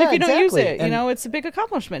 Even if you don't use it, it's a big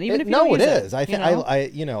accomplishment. Even if you don't use it. No, it is. I think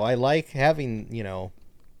I like having,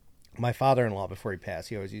 my father-in-law before he passed,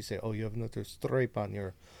 he always used to say, "Oh, you have another stripe on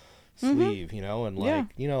your sleeve," and like,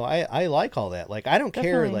 I like all that. Like, I don't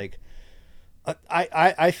care. Like,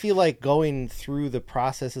 I feel like going through the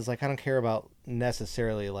process is like, I don't care about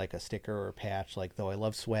necessarily like a sticker or a patch, like, though I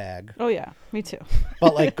love swag. Oh yeah, me too.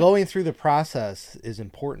 But like going through the process is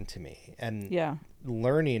important to me, and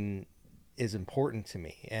learning is important to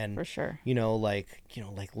me. And for sure, like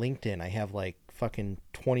LinkedIn, I have like fucking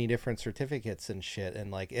 20 different certificates and shit, and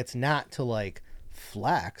like it's not to like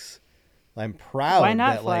flex. I'm proud. Why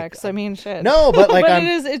not that, flex? Like, I mean, shit. No, but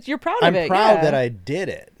like you're proud of it. I'm proud that I did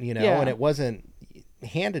it, and it wasn't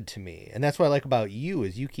handed to me. And that's what I like about you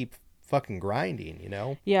is you keep fucking grinding,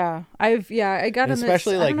 Yeah, I got on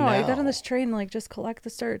especially this. Like I got on this train, like just collect the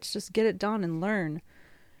certs, just get it done and learn.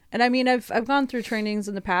 And I mean, I've gone through trainings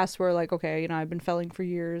in the past where like, okay, I've been felling for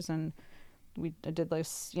years, and I did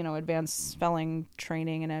this, advanced felling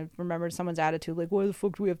training, and I remembered someone's attitude, like, why the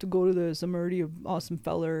fuck do we have to go to this? I'm already an awesome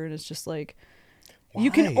feller. And it's just like, why?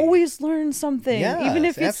 You can always learn something, even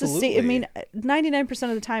if it's absolutely. the same. I mean, 99%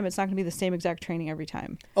 of the time, it's not going to be the same exact training every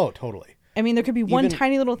time. Oh, totally. I mean, there could be one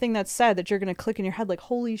tiny little thing that's said that you're going to click in your head, like,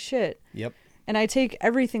 holy shit. Yep. And I take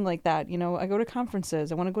everything like that. I go to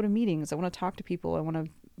conferences. I want to go to meetings. I want to talk to people. I want to,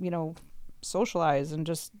 socialize and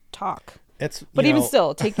just talk. But even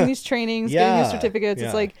still, taking these trainings, getting these certificates,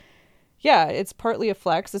 it's like, it's partly a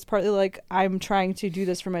flex. It's partly like I'm trying to do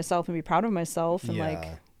this for myself and be proud of myself and like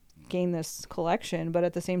gain this collection. But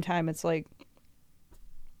at the same time, it's like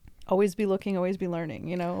always be looking, always be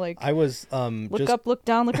learning. Like I was look up, look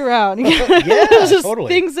down, look around. Just totally.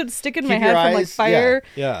 Things that stick in my head from like fire,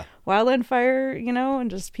 wildland fire, and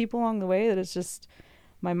just people along the way. That it's just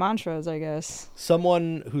my mantras, I guess.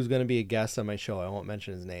 Someone who's going to be a guest on my show, I won't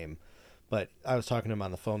mention his name, but I was talking to him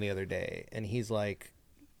on the phone the other day, and he's like,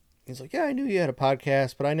 yeah, I knew you had a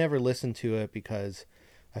podcast, but I never listened to it because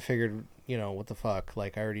I figured, what the fuck?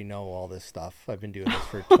 Like, I already know all this stuff. I've been doing this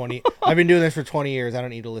for 20 years. I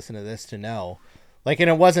don't need to listen to this to know. Like,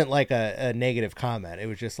 and it wasn't like a negative comment. It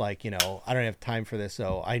was just like, I don't have time for this,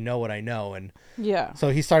 so I know what I know. And so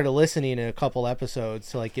he started listening to a couple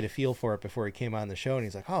episodes to like get a feel for it before he came on the show, and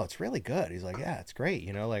he's like, oh, it's really good. He's like, yeah, it's great.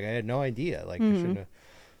 Like, I had no idea. Like, I shouldn't have.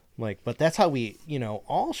 Like, but that's how we,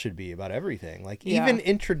 all should be about everything. Like, even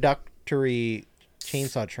introductory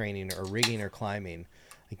chainsaw training or rigging or climbing.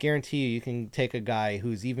 I guarantee you can take a guy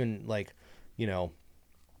who's even like,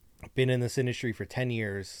 been in this industry for 10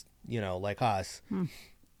 years, like us,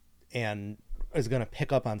 and is going to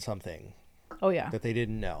pick up on something. Oh, yeah. That they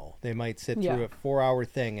didn't know. They might sit through a 4-hour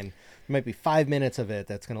thing, and there might be 5 minutes of it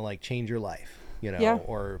that's going to like change your life,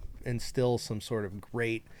 or instill some sort of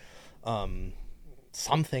great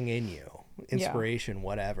something in you, inspiration,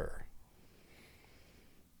 whatever.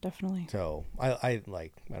 Definitely. So I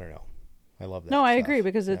like, I don't know. I love that. No, stuff. I agree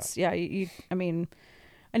because it's, I mean,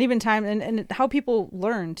 and even time and how people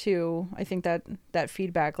learn too. I think that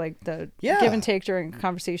feedback, like the give and take during a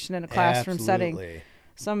conversation in a classroom setting.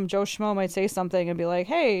 Some Joe Schmo might say something and be like,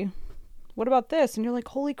 hey, what about this? And you're like,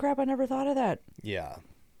 holy crap, I never thought of that. Yeah.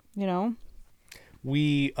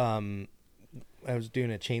 We, I was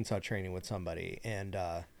doing a chainsaw training with somebody, and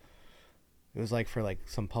it was like for like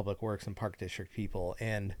some public works and park district people,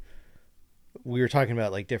 and we were talking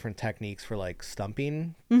about like different techniques for like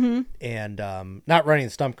stumping, and not running a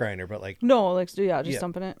stump grinder, but like just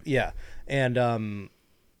stumping it. Yeah, and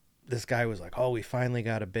this guy was like, "Oh, we finally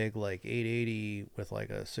got a big like 880 with like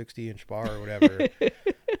a 60-inch bar or whatever,"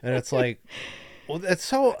 and it's like, well, that's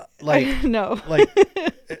so like no, like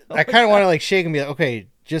I kind of want to like shake and be like, okay,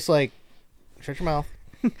 just like. Shut your mouth.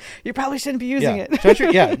 You probably shouldn't be using it. Shut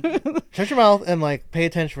your mouth and like pay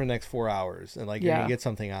attention for the next 4 hours, and like you're gonna get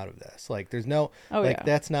something out of this. Like there's no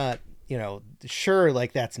that's not sure,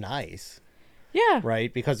 like that's nice. Yeah.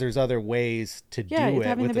 Right? Because there's other ways to do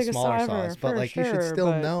it with the smaller saws. But like you should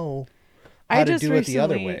still know how to do it the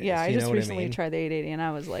other way. Yeah, I just recently tried the 880 and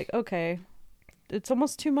I was like, okay, it's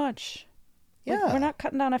almost too much. Yeah. Like, we're not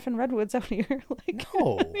cutting down effing redwoods out here. Like,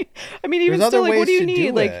 No. I mean, even There's still, other like, what do ways you to need?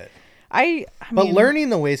 do Like, it. I But mean, learning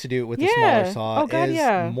the ways to do it with the smaller saw oh God, is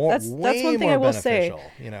yeah. more, That's way one thing more I will beneficial,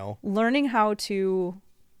 say. you know? Learning how to,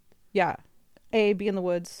 be in the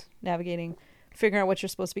woods, navigating, figuring out what you're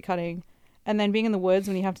supposed to be cutting, and then being in the woods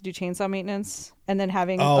when you have to do chainsaw maintenance, and then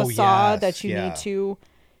having a saw that you need to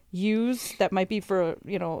use that might be for,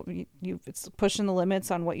 it's pushing the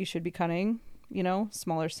limits on what you should be cutting,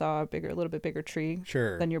 smaller saw, a little bit bigger tree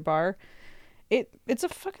than your bar. It's a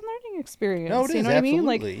fucking learning experience. No, it is, you know what I mean?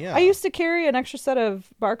 Like, yeah. I used to carry an extra set of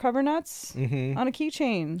bar cover nuts on a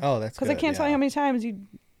keychain. Oh, that's because I can't tell you how many times you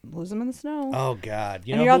lose them in the snow. Oh God!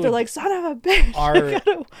 And you're out there like, son of a bitch! I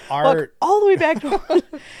gotta walk all the way back to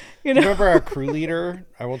Remember our crew leader?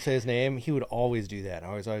 I won't say his name. He would always do that.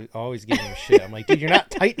 I always give him shit. I'm like, dude, you're not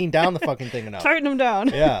tightening down the fucking thing enough. Tighten them down.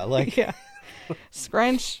 Yeah, like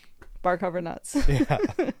scrunch, bar cover nuts. Yeah.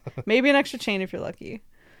 Maybe an extra chain if you're lucky.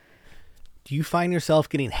 Do you find yourself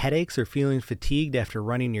getting headaches or feeling fatigued after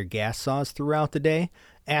running your gas saws throughout the day?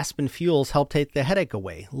 Aspen Fuels help take the headache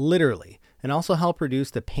away, literally, and also help reduce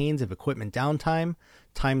the pains of equipment downtime,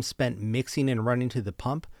 time spent mixing and running to the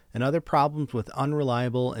pump, and other problems with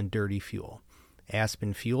unreliable and dirty fuel.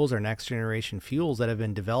 Aspen Fuels are next-generation fuels that have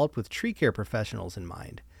been developed with tree care professionals in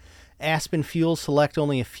mind. Aspen Fuels select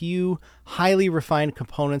only a few highly refined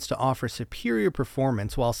components to offer superior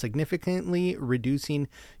performance while significantly reducing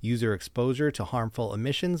user exposure to harmful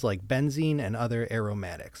emissions like benzene and other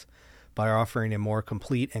aromatics. By offering a more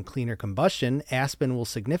complete and cleaner combustion, Aspen will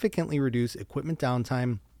significantly reduce equipment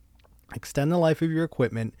downtime, extend the life of your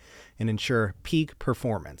equipment, and ensure peak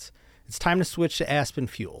performance. It's time to switch to Aspen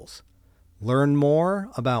Fuels. Learn more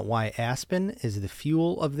about why Aspen is the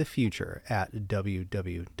fuel of the future at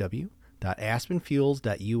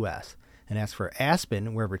www.aspenfuels.us and ask for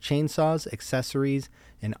Aspen wherever chainsaws, accessories,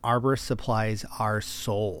 and arborist supplies are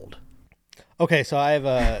sold. Okay, so I have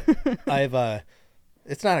a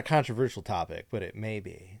it's not a controversial topic, but it may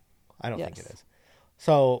be. I don't think it is.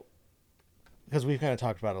 So, because we've kind of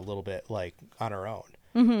talked about it a little bit, like, on our own.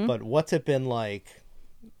 Mm-hmm. But what's it been like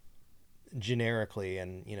generically,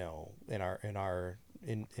 and in our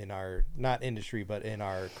not industry, but in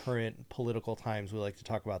our current political times? We like to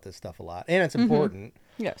talk about this stuff a lot, and it's important.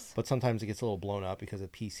 Yes, but sometimes it gets a little blown up because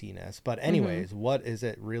of PC-ness. But anyways, what has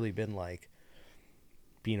it really been like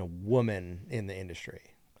being a woman in the industry?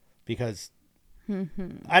 Because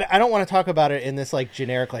I don't want to talk about it in this like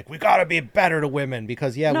generic, like, we got to be better to women,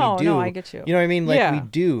 because we do. No, I get you. You know what I mean? Like, we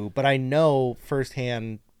do, but I know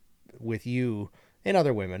firsthand with you and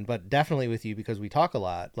other women, but definitely with you, because we talk a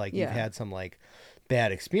lot, like, you've had some like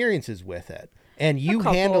bad experiences with it, and you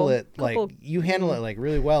handle it like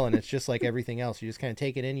really well. And it's just like everything else. You just kind of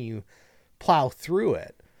take it in and you plow through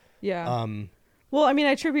it. Yeah. Well, I mean,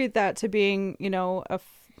 I attribute that to being,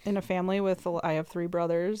 in a family with, I have 3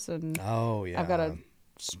 brothers, and I've got a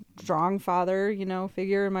strong father,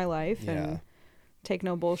 figure in my life, and take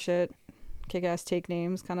no bullshit, kick ass, take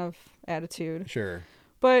names kind of attitude. Sure.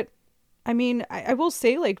 But I mean, I will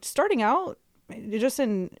say, like, starting out just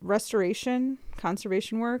in restoration,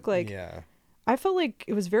 conservation work, like, I felt like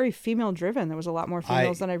it was very female driven. There was a lot more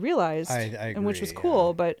females than I realized, I agree, and which was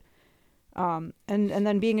cool. But and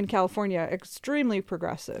then being in California, extremely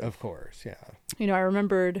progressive. Of course, yeah. I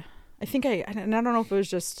remembered, I don't know if it was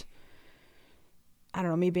just, I don't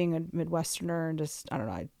know, me being a Midwesterner and just, I don't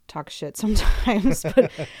know, I talk shit sometimes, but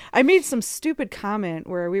I made some stupid comment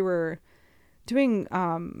where we were doing,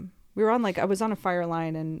 we were on, like, I was on a fire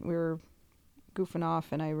line and we were goofing off,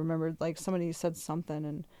 and I remembered, like, somebody said something,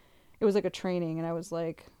 and it was like a training, and I was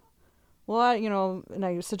like, well, and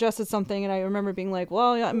I suggested something, and I remember being like,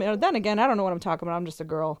 well, yeah, I mean, then again, I don't know what I'm talking about. I'm just a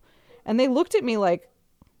girl. And they looked at me like,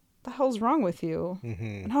 what the hell's wrong with you?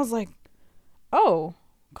 Mm-hmm. And I was like, oh,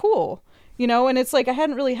 cool. And it's like, I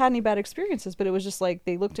hadn't really had any bad experiences, but it was just like,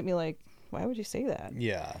 they looked at me like, why would you say that?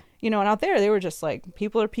 Yeah. And out there, they were just like,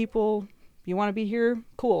 people are people. You want to be here?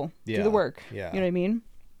 Cool. Do the work. Yeah. You know what I mean?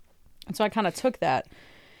 And so I kind of took that.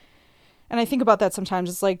 And I think about that sometimes.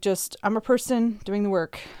 It's like, just, I'm a person doing the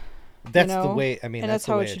work. That's the way, I mean, and that's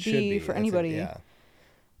how the way it should be for anybody.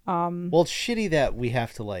 Well, it's shitty that we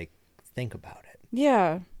have to, like, think about it.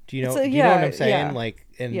 Yeah. Do you know what I'm saying? Yeah. Like,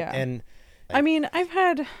 and I mean, I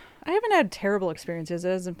haven't had terrible experiences. It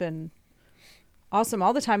hasn't been awesome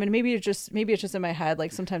all the time. And maybe it's just in my head.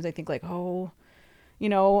 Like, sometimes I think, like, oh,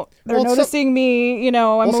 they're noticing me, I'm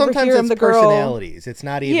over here, I'm the girl. Personalities. It's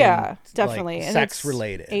not even definitely. Like, sex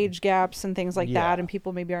related. Age gaps and things like that, and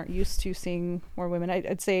people maybe aren't used to seeing more women.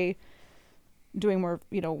 I'd say doing more,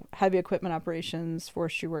 heavy equipment operations,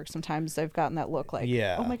 forestry work, sometimes I've gotten that look like,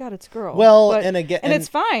 oh my God, it's a girl. Well, but, and again, and it's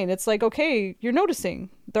fine. It's like, okay, you're noticing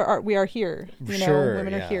we are here,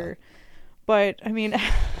 women are here. But I mean,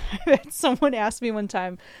 I had someone asked me one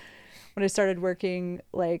time when I started working,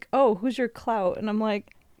 like, oh, who's your clout? And I'm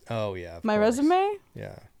like, oh yeah, my resume.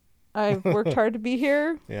 Yeah. I've worked hard to be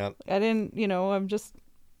here. Yeah. I didn't,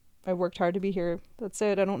 I worked hard to be here. That's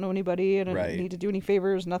it. I don't know anybody, and I don't need to do any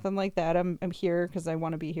favors, nothing like that. I'm here because I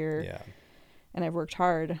want to be here. Yeah. And I've worked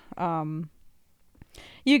hard.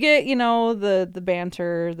 You get, the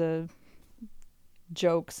banter, the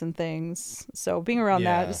jokes and things. So being around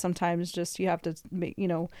that is sometimes just, you have to make,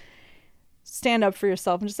 stand up for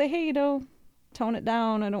yourself and just say, hey, tone it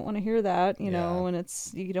down. I don't want to hear that, know, and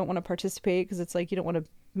you don't want to participate because it's like, you don't want to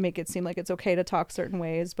make it seem like it's okay to talk certain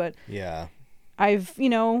ways. But yeah, I've,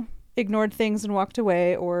 ignored things and walked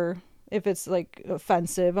away, or if it's like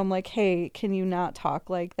offensive, I'm like, hey, can you not talk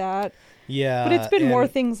like that? Yeah. But it's been more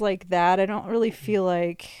things like that. I don't really feel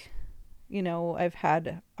like, I've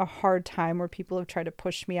had a hard time where people have tried to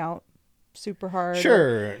push me out super hard.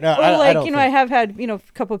 Sure. No, or I don't I have had, a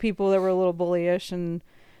couple of people that were a little bullyish and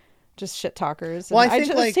just shit talkers. Well, I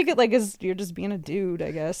just take it like as you're just being a dude,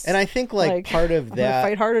 I guess. And I think part of I'm that, gonna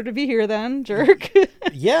fight harder to be here then, jerk.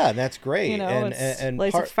 Yeah, that's great. And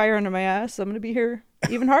lights a fire under my ass. I'm gonna be here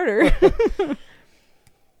even harder.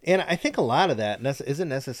 And I think a lot of that isn't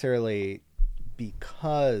necessarily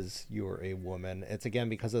because you're a woman. It's again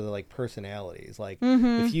because of the personalities. Like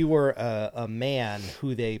if you were a man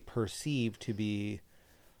who they perceive to be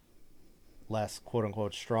less quote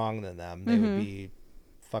unquote strong than them, they would be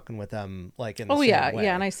fucking with them in the same way.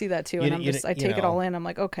 Yeah, and I see that too. And I take it all in. I'm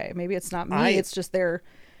like, okay, maybe it's not me. It's just they're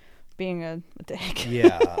being a dick.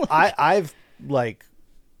 Yeah, I've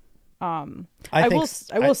I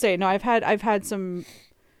will say no. I've had some,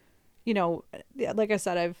 like I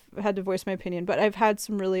said, I've had to voice my opinion, but I've had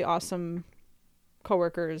some really awesome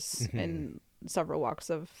coworkers in several walks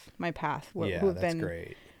of my path who have been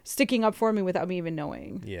great. Sticking up for me without me even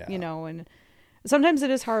knowing. Yeah, and sometimes it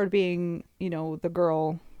is hard being, the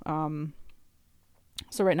girl.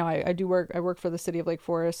 So right now I work for the city of Lake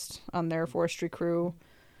Forest on their forestry crew,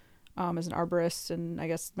 as an arborist, and I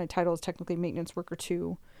guess my title is technically maintenance worker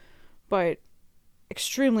too, but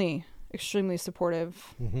extremely, extremely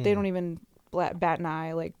supportive. They don't even bat an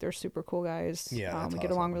eye. Like, they're super cool guys. Yeah, we get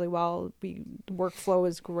along really well. The workflow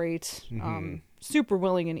is great. Super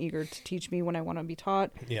willing and eager to teach me when I want to be taught.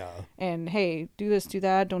 Yeah. And hey, do this, do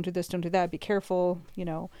that. Don't do this, don't do that. Be careful,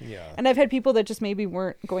 Yeah. And I've had people that just maybe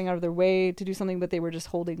weren't going out of their way to do something, but they were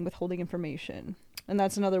just withholding information. And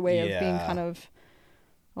that's another way of being kind of,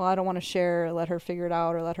 well, I don't want to share, let her figure it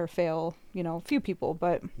out or let her fail, a few people.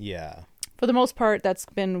 But yeah, for the most part, that's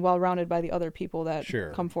been well-rounded by the other people that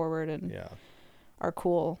come forward and are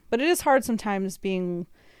cool. But it is hard sometimes being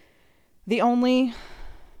the only,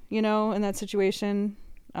 in that situation,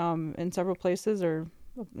 in several places, or,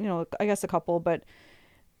 I guess a couple, but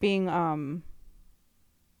being, kind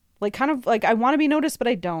of I want to be noticed, but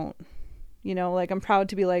I don't, I'm proud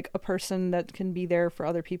to be a person that can be there for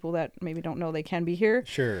other people that maybe don't know they can be here.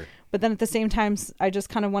 Sure. But then at the same time, I just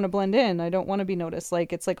kind of want to blend in. I don't want to be noticed.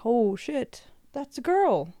 It's oh shit, that's a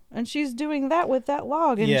girl and she's doing that with that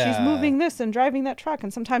log and she's moving this and driving that truck.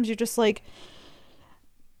 And sometimes you're just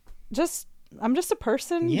I'm just a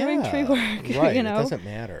person doing tree work. Right. It doesn't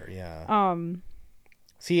matter. Yeah.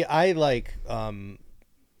 See, I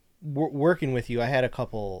working with you. I had a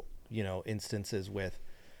couple, instances with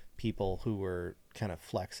people who were kind of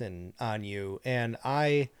flexing on you, and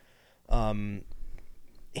I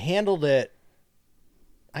handled it,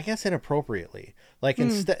 I guess, inappropriately.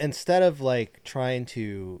 Instead of trying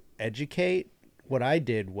to educate, what I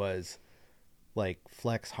did was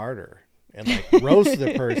flex harder and roast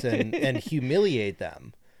the person and humiliate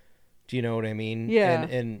them. Do you know what I mean? Yeah.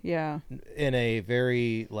 And in a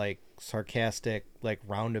very sarcastic,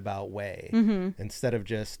 roundabout way, instead of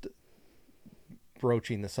just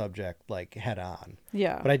broaching the subject head on.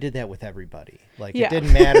 Yeah. But I did that with everybody. It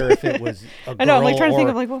didn't matter if it was a girl. I know, I'm trying to think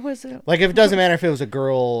of what was it? If it doesn't matter if it was a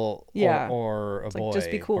girl or a boy,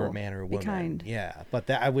 just be cool. Or a man or a woman. Be kind. Yeah. But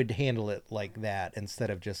I would handle it like that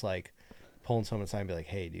instead of just pulling someone aside and be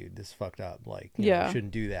hey dude, this is fucked up. You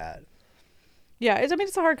shouldn't do that. Yeah.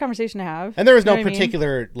 It's a hard conversation to have. And there was no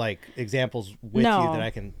particular examples with you that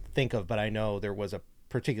I can think of, but I know there was a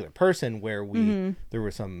particular person where there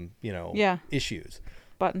were some issues,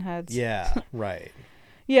 button heads. Yeah. Right.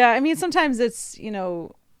 Yeah, sometimes it's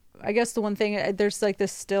I guess the one thing, there's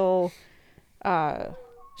this still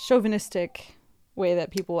chauvinistic way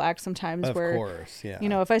that people act sometimes, of where course, yeah,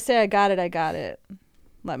 if I say I got it,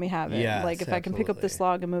 let me have it. Yes, Like, if I can pick up this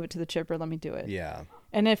absolutely. log and move it to the chipper, let me do it. Yeah.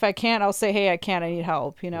 And if I can't, I'll say, hey, I can't, I need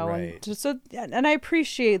help, you know. Right. And just so, and I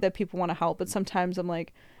appreciate that people want to help, but sometimes I'm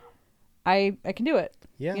like, I can do it.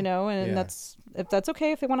 Yeah. You know, and Yeah. that's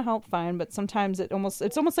okay if they want to help, fine. But sometimes it's almost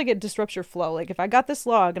like it disrupts your flow. Like, if I got this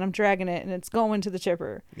log and I'm dragging it and it's going to the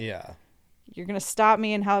chipper, Yeah. you're gonna stop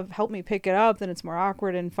me and help me pick it up, then it's more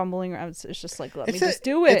awkward and fumbling around. It's just like, let me just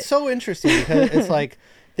do it. It's so interesting because it's like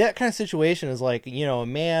that kind of situation is like, you know, a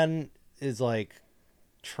man is like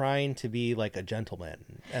trying to be like a gentleman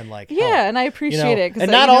and like help, and I appreciate it, 'cause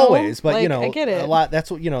and that, not you know, always, but like, you know, I get it. a lot.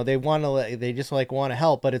 That's what, you know, they want to, they just like want to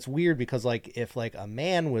help, but it's weird because like if like a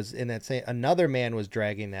man was in that same, another man was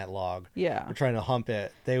dragging that log, or trying to hump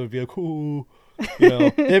it, they would be like, ooh. You know,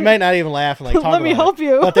 they might not even laugh and like talk Let me about help it,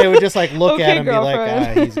 you, but they would just like look Okay, at him and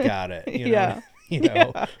girlfriend. be like, he's got it. You know? Yeah. You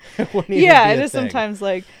know, Wouldn't even Yeah, be it a is thing. sometimes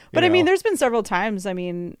like, but You I mean, know? there's been several times. I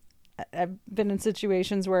mean, I've been in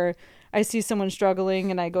situations where I see someone struggling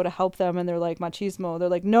and I go to help them and they're like machismo. They're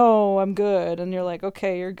like, no, I'm good. And you're like,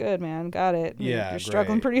 okay, you're good, man. Got it. Yeah, You're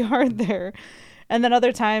struggling great. pretty hard there. And then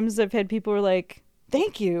other times I've had people who are like,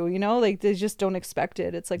 thank you. You know, like they just don't expect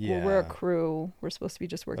it. It's like, well, we're a Yeah. crew. We're supposed to be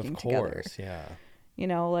just working Of together. course, yeah. You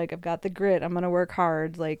know, like, I've got the grit. I'm going to work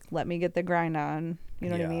hard. Like, let me get the grind on. You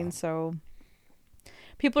know what I Yeah. mean? So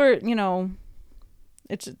people are, you know,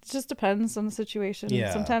 it just depends on the situation.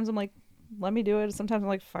 Yeah. Sometimes I'm like, let me do it. Sometimes I'm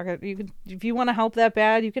like, fuck it. You can, if you want to help that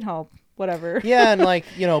bad, you can help. Whatever. Yeah, and like,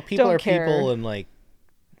 you know, people Don't are care. people, and like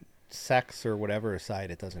sex or whatever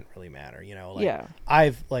aside, it doesn't really matter, you know. Like, Yeah.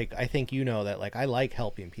 I think you know that like I like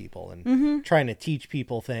helping people and Mm-hmm. trying to teach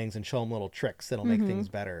people things and show them little tricks that'll make things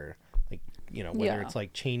better. Like, you know, whether Yeah. it's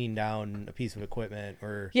like chaining down a piece of equipment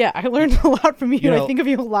or Yeah, I learned a lot from you. You know, I think of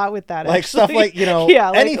you a lot with that. like actually. stuff like, you know, Yeah,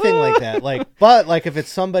 like, anything like that. Like, but like if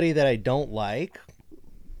it's somebody that I don't like,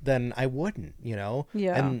 then I wouldn't, you know?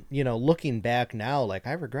 Yeah. And, you know, looking back now, like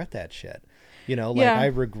I regret that shit. You know, like Yeah. I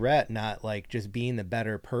regret not like just being the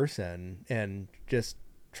better person and just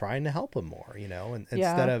trying to help them more, you know, and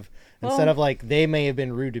Yeah. instead of like they may have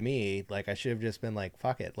been rude to me, like I should have just been like,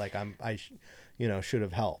 fuck it, like you know, should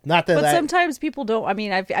have helped. Not that But that sometimes people don't. I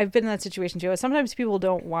mean, I've been in that situation too. Sometimes people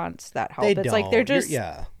don't want that help. they It's don't. like they're just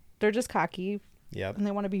yeah, they're just cocky yep, and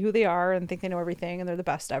they want to be who they are and think they know everything and they're the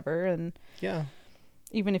best ever. And yeah,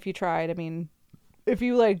 even if you tried, I mean, if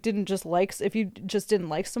you like didn't just like, if you just didn't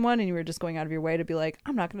like someone and you were just going out of your way to be like,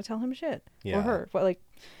 I'm not going to tell him shit Yeah. or her, but like,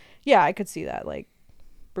 yeah, I could see that, like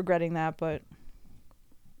regretting that, but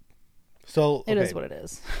so it is okay. what it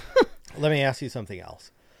is. Let me ask you something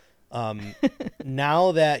else.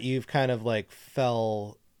 Now that you've kind of like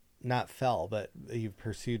but you've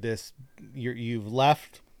pursued this, you've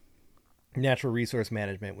left natural resource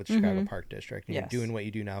management with Chicago Park District, and Yes. you're doing what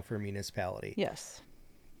you do now for a municipality. Yes.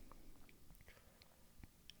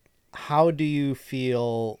 How do you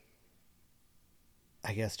feel,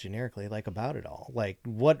 I guess generically, like about it all? Like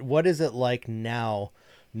what is it like now,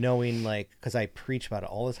 knowing, like, because I preach about it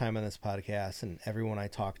all the time on this podcast, and everyone I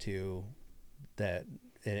talk to that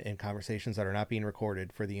in conversations that are not being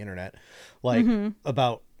recorded for the internet, like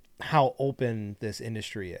about how open this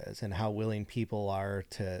industry is and how willing people are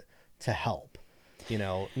to help, you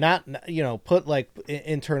know, not, you know, put like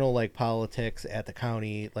internal like politics at the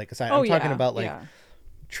county, like aside. I'm talking about like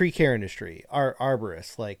tree care industry,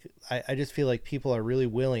 arborists. Like I just feel like people are really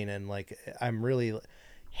willing, and like I'm really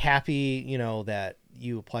happy, you know, that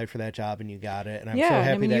you applied for that job and you got it. And I'm so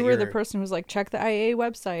happy I mean, that you were the person who was like, check the IA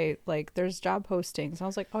website, like there's job postings. I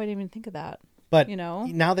was like, oh, I didn't even think of that. But you know,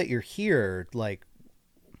 now that you're here, like,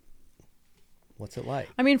 what's it like?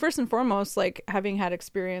 I mean, first and foremost, like having had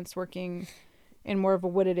experience working in more of a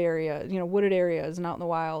wooded area, you know, wooded areas and out in the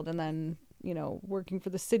wild, and then, you know, working for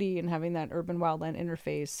the city and having that urban wildland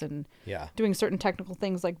interface and Yeah. doing certain technical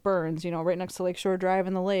things like burns, you know, right next to Lakeshore Drive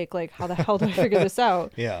and the lake. Like, how the hell did I figure this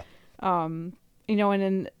out? Yeah. You know, and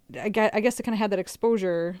then I guess I kind of had that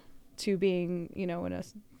exposure to being, you know, in a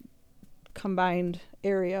combined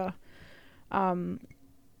area. I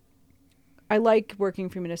like working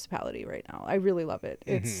for municipality right now. I really love it.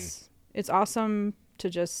 It's awesome to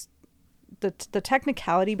just the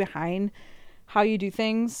technicality behind how you do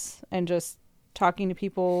things and just talking to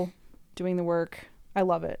people, doing the work. I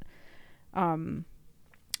love it.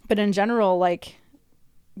 But in general, like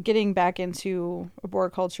getting back into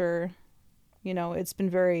arboriculture, you know, it's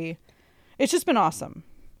just been awesome.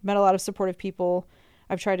 Met a lot of supportive people.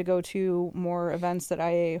 I've tried to go to more events that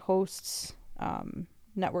IA hosts,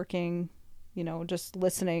 networking, you know, just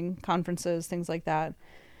listening, conferences, things like that.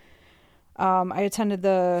 I attended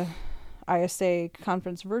the ISA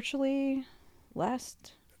conference virtually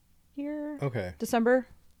last year. Okay. December.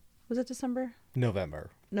 Was it December? November.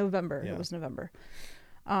 It was November.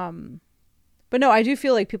 But no, I do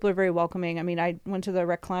feel like people are very welcoming. I mean, I went to the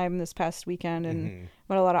rec climb this past weekend and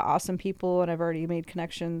met a lot of awesome people, and I've already made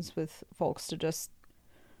connections with folks to just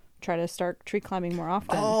try to start tree climbing more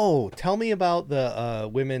often. Oh, tell me about the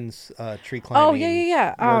women's tree climbing. Oh,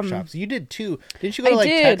 yeah. Workshops. You did too. Didn't you go to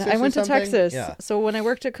Texas? I went to Texas. Yeah. So when I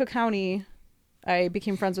worked at Cook County, I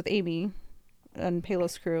became friends with Amy and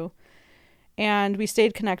Palos crew. And we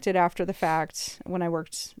stayed connected after the fact when I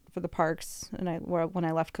worked for the parks, and when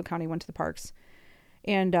I left Cook County, went to the parks.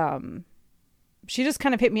 And she just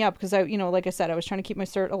kind of hit me up because like I said, I was trying to keep my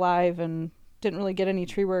cert alive and didn't really get any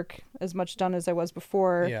tree work as much done as I was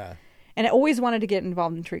before. Yeah. And I always wanted to get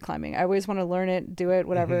involved in tree climbing. I always want to learn it, do it,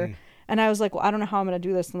 whatever. And I was like, well, I don't know how I'm going to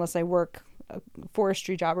do this unless I work a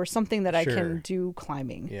forestry job or something that I can do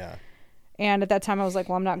climbing. Yeah. And at that time I was like,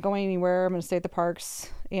 well, I'm not going anywhere. I'm going to stay at the parks.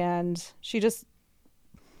 And she just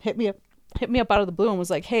hit me up out of the blue and was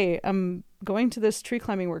like, hey, I'm going to this tree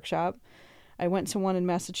climbing workshop. I went to one in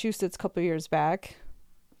Massachusetts a couple of years back.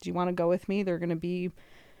 Do you want to go with me? They're going to be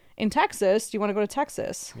in Texas. Do you want to go to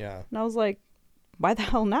Texas? Yeah. And I was like, why the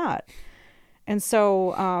hell not? And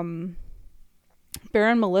so Bear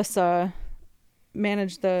and Melissa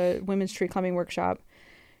managed the women's tree climbing workshop,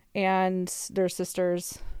 and they're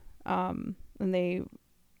sisters. And I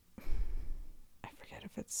forget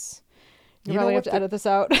if it's, you probably have to edit this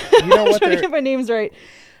out. You know what? Trying to get my names right.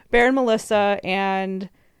 Bear and Melissa and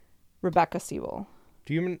Rebecca Sewell.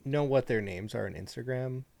 Do you know what their names are on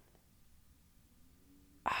Instagram?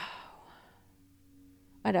 Oh,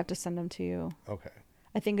 I'd have to send them to you. Okay.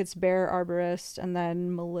 I think it's Bear Arborist, and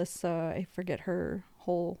then Melissa, I forget her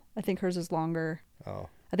whole, I think hers is longer. Oh.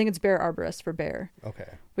 I think it's Bear Arborist for Bear. Okay.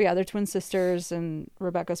 But yeah, they're twin sisters, and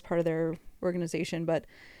Rebecca's part of their organization. But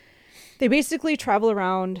they basically travel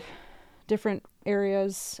around different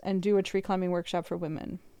areas and do a tree climbing workshop for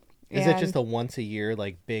women. Is it just a once a year,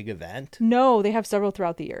 like, big event? No, they have several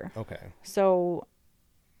throughout the year. Okay. So,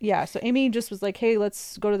 yeah. So Amy just was like, hey,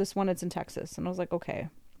 let's go to this one. It's in Texas. And I was like, okay.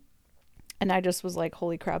 And I just was like,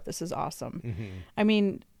 holy crap, this is awesome. Mm-hmm. I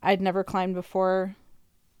mean, I'd never climbed before.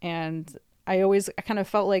 And I kind of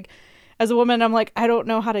felt like, as a woman, I'm like, I don't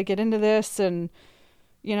know how to get into this. And,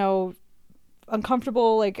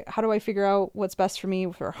 uncomfortable. Like, how do I figure out what's best for me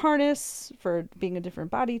for a harness, for being a different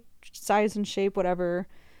body size and shape, whatever.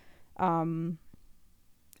 And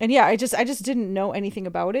yeah, I just didn't know anything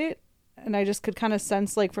about it. And I just could kind of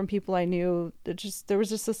sense, like, from people I knew, that there was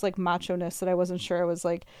just this, like, macho-ness that I wasn't sure. I was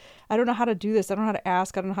like, I don't know how to do this. I don't know how to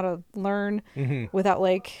ask. I don't know how to learn without,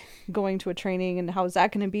 like, going to a training. And how is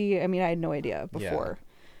that going to be? I mean, I had no idea before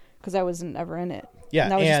because I wasn't ever in it. Yeah,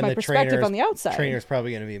 and that was just my perspective on the outside. Trainer's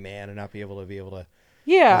probably going to be a man and not be able to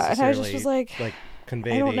yeah, and I just was like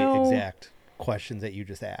convey the exact questions that you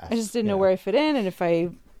just asked. I just didn't know where I fit in, and if I,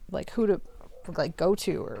 like, who to, like, go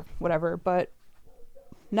to or whatever. But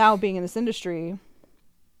now, being in this industry,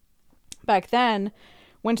 back then,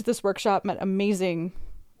 went to this workshop, met amazing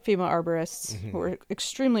female arborists who were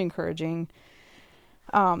extremely encouraging.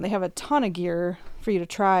 They have a ton of gear for you to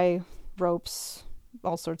try, ropes,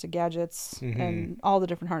 all sorts of gadgets, and all the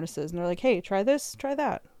different harnesses. And they're like, hey, try this, try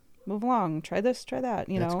that, move along, try this, try that,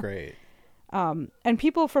 That's great. And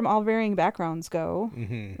people from all varying backgrounds go.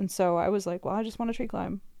 And so I was like, well, I just want to tree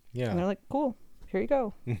climb. Yeah. And they're like, cool, here you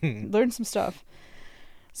go. Learn some stuff.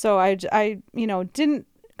 So I didn't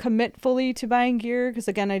commit fully to buying gear because,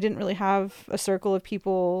 again, I didn't really have a circle of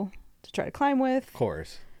people to try to climb with. Of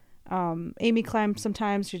course. Amy climbed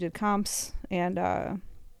sometimes. She did comps, and I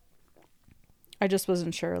just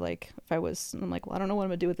wasn't sure, like, I'm like, well, I don't know what I'm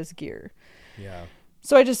gonna do with this gear. Yeah.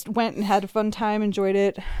 So I just went and had a fun time, enjoyed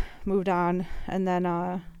it, moved on, and then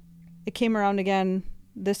it came around again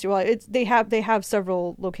this year. Well, they have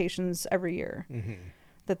several locations every year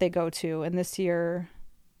that they go to, and this year,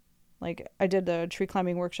 like, I did the tree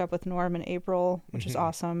climbing workshop with Norm in April, which is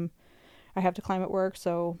awesome. I have to climb at work,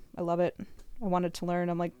 so I love it. I wanted to learn.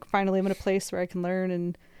 I'm like, finally, I'm in a place where I can learn,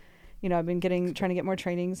 and I've been trying to get more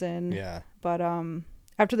trainings in. Yeah. But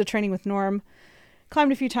after the training with Norm,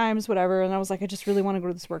 climbed a few times, whatever, and I was like, I just really want to go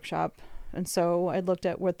to this workshop. And so I looked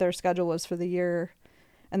at what their schedule was for the year,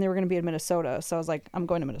 and they were going to be in Minnesota. So I was like, I'm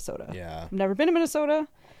going to Minnesota. Yeah. I've never been to Minnesota,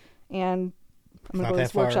 and I'm going to go to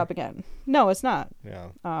this workshop again. No, it's not. Yeah.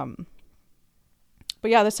 But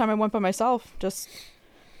yeah, this time I went by myself, just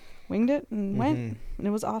winged it and went, and it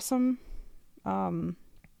was awesome. Got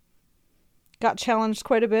challenged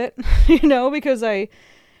quite a bit, because I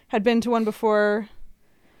had been to one before,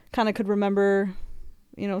 kind of could remember,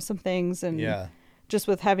 some things, and just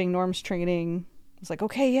with having Norm's training, I was like,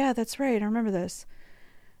 okay, yeah, that's right, I remember this.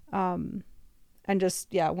 And And just,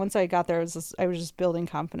 once I got there, I was just building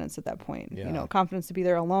confidence at that point. Yeah. You know, confidence to be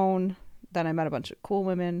there alone. Then I met a bunch of cool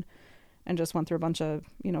women and just went through a bunch of,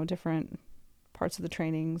 different parts of the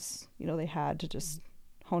trainings, they had to just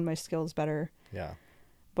hone my skills better. Yeah.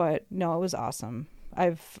 But no, it was awesome.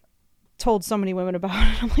 I've told so many women about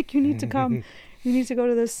it. I'm like, you need to come. You need to go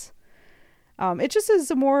to this. It just is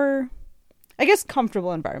a more, I guess,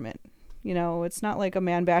 comfortable environment. It's not like a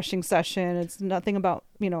man bashing session. It's nothing about,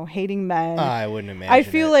 hating men. I wouldn't imagine. I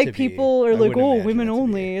feel like people are like, oh, women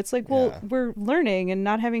only. It's like, well, Yeah. we're learning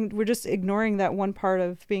and we're just ignoring that one part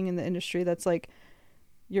of being in the industry that's like,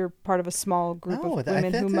 you're part of a small group of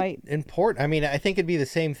women who might. Important. I mean, I think it'd be the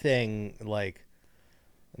same thing. Like,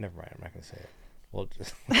 never mind. I'm not going to say it. Well,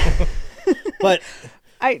 just. But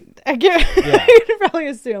I get. Yeah. You can probably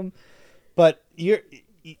assume. But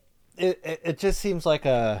it just seems like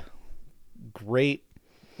a great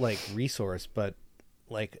like resource, but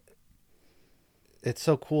like it's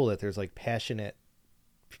so cool that there's like passionate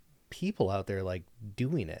people out there like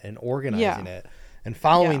doing it and organizing it and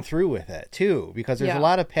following through with it too, because there's a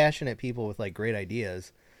lot of passionate people with like great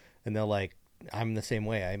ideas, and they're like, I'm the same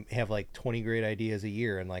way. I have like 20 great ideas a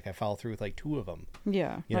year, and like I follow through with like 2 of them.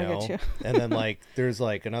 Yeah, you know, I get you. And then like there's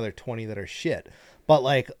like another 20 that are shit. But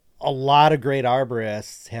like a lot of great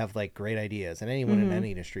arborists have like great ideas, and anyone in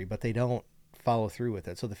any industry, but they don't follow through with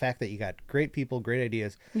it. So the fact that you got great people, great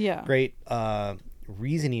ideas, great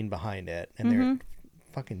reasoning behind it, and they're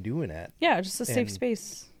fucking doing it. Yeah, just a safe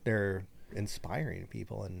space. They're inspiring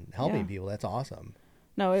people and helping people. That's awesome.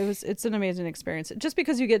 No, it's an amazing experience. Just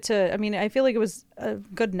because you get to, I mean, I feel like it was a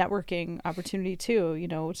good networking opportunity too,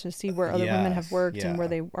 to see where other women have worked and where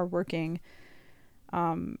they are working.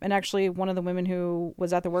 And actually one of the women who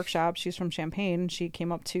was at the workshop, she's from Champaign. She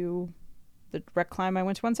came up to the rec climb I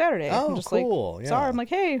went to on Saturday. Oh, I'm just cool. like, sorry. I'm like,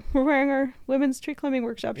 hey, we're wearing our women's tree climbing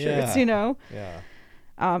workshop shirts, Yeah.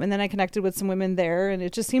 And then I connected with some women there, and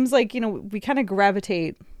it just seems like, we kind of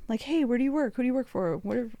gravitate like, hey, where do you work? Who do you work for?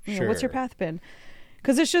 What's your path been?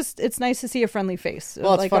 Because it's nice to see a friendly face.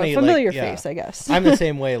 Well, it's like funny, a familiar face, I guess. I'm the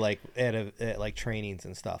same way, like at like trainings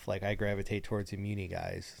and stuff. Like I gravitate towards immuni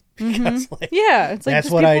guys because like it's like that's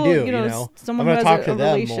just what people, I do. Someone I'm who going to has talk to a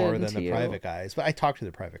them relation more than to the private guys, but I talk to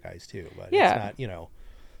the private guys too. But it's not,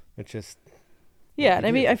 it's just and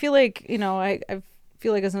I mean, I feel like I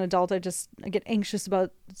feel like as an adult, I get anxious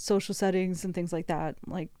about social settings and things like that.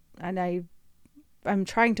 Like, and I'm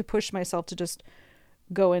trying to push myself to just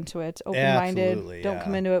go into it open-minded. Absolutely, Don't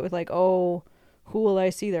come into it with like, oh, who will I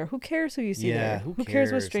see there? Who cares who you see there? Who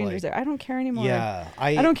cares what strangers there? I don't care anymore.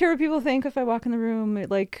 I don't care what people think if I walk in the room.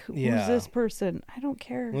 Like, who's this person? I don't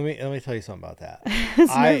care. Let me tell you something about that.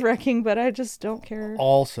 It's nerve-wracking, but I just don't care.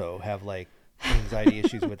 Also have like anxiety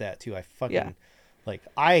issues with that too. I fucking like,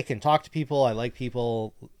 I can talk to people, I like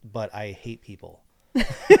people, but I hate people.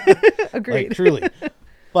 Agreed. Like, truly.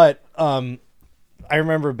 But I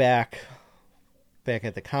remember back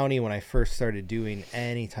at the county when I first started doing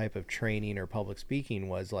any type of training or public speaking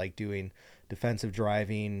was like doing defensive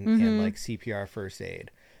driving and like CPR first aid.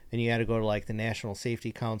 And you had to go to like the National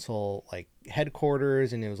Safety Council like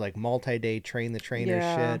headquarters, and it was like multi-day train the trainer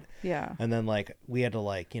shit. Yeah. And then like we had to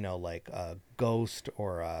like, ghost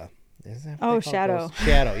or is that what they call Shadow. Ghost?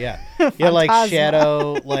 Shadow, yeah. Yeah, like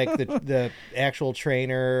shadow like the actual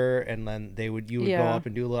trainer, and then you would go up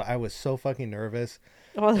and do a little. I was so fucking nervous.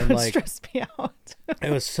 Well, that would stress me out.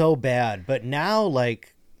 It was so bad. But now,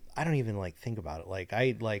 like, I don't even like think about it. Like,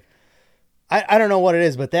 I don't know what it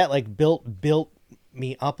is, but that like built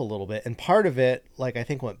me up a little bit. And part of it, like, I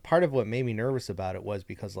think part of what made me nervous about it was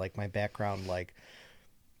because like my background, like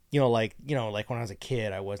when I was a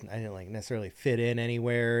kid, I didn't like necessarily fit in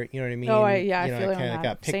anywhere. You know what I mean? Oh, I feel I kind of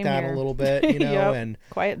got picked Same on here. a little bit. And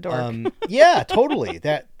quiet dork. Yeah, totally.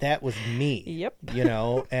 That was me.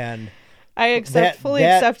 Yep. And. I fully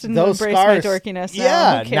accept and embrace my dorkiness now.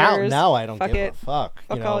 Yeah, who cares? now I don't Fuck give it. a fuck.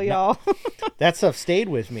 Fuck all y'all. That stuff stayed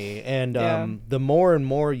with me, and the more and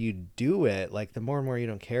more you do it, like the more and more you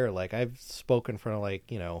don't care. Like I've spoken in front of like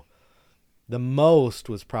the most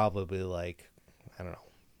was probably like I don't know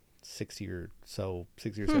 60 or 7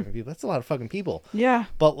 people. That's a lot of fucking people. Yeah.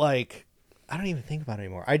 But like I don't even think about it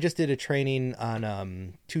anymore. I just did a training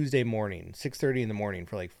on Tuesday morning, 6:30 in the morning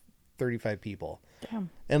for like 35 people. Damn.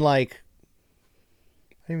 And like.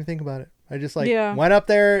 I didn't even think about it. I just like went up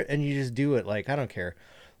there and you just do it. Like, I don't care.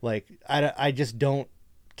 Like, I just don't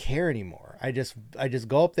care anymore. I just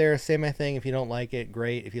go up there, say my thing. If you don't like it,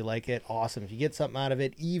 great. If you like it, awesome. If you get something out of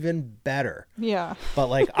it, even better. Yeah. But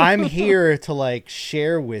like, I'm here to like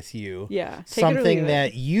share with you something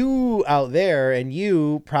that you out there and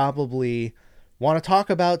you probably want to talk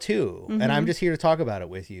about too. Mm-hmm. And I'm just here to talk about it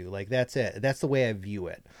with you. Like, that's it. That's the way I view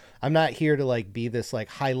it. I'm not here to like be this like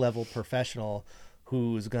high level professional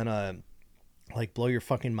who's gonna like blow your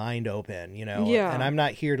fucking mind open, you know? Yeah. And I'm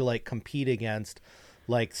not here to like compete against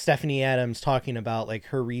like Stephanie Adams talking about like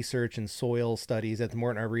her research and soil studies at the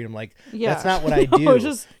Morton Arboretum. Like, that's not what I do.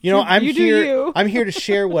 Just, you know, I'm you here. do you. I'm here to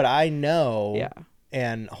share what I know. Yeah.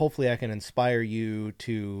 And hopefully I can inspire you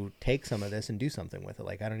to take some of this and do something with it.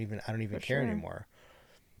 Like, I don't even care anymore.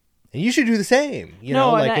 And you should do the same. You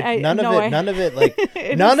know, like none of it like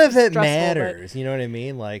none of it matters. You know what I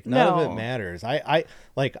mean? Like none of it matters. I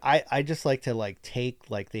just like to like take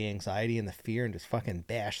like the anxiety and the fear and just fucking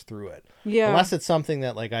bash through it. Yeah. Unless it's something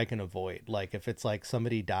that like I can avoid. Like if it's like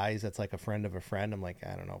somebody dies that's like a friend of a friend, I'm like,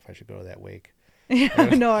 I don't know if I should go to that wake.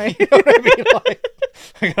 Yeah, no, you know what I mean? Like,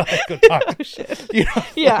 I gotta like, go talk. Oh, shit. You know,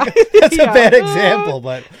 Yeah, like, that's a bad example,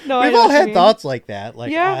 but no, we've all had thoughts like that.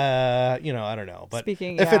 Like, you know, I don't know. But if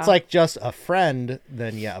it's like just a friend,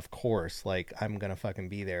 then yeah, of course, like I'm gonna fucking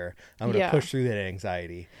be there. I'm gonna push through that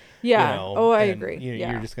anxiety. Yeah. You know, oh, I agree.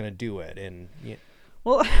 You're just gonna do it. And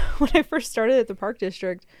well, when I first started at the Park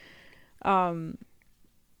District, my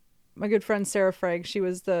good friend Sarah Frank, she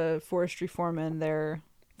was the forestry foreman there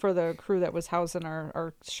for the crew that was housed in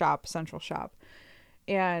our shop, central shop.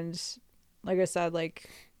 And like I said, like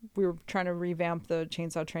we were trying to revamp the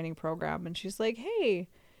chainsaw training program, and she's like, hey,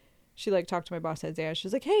 she like talked to my boss that day.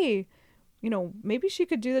 She's like, hey, you know, maybe she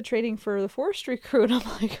could do the training for the forestry crew. And I'm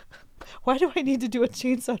like, why do I need to do a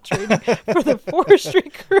chainsaw training for the forestry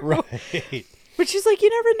crew? Right. But she's like, you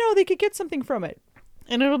never know, they could get something from it.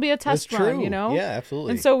 And it'll be a test run, you know? Yeah,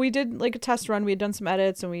 absolutely. And so we did like a test run. We had done some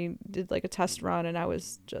edits and we did like a test run, and I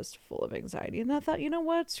was just full of anxiety. And I thought, you know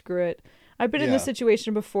what? Screw it. I've been in this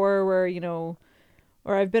situation before where, you know,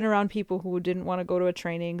 or I've been around people who didn't want to go to a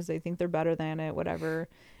training because they think they're better than it, whatever.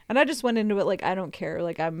 And I just went into it like, I don't care.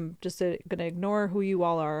 Like, I'm just going to ignore who you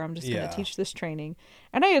all are. I'm just going to teach this training.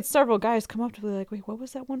 And I had several guys come up to me like, wait, what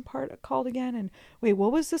was that one part called again? And wait,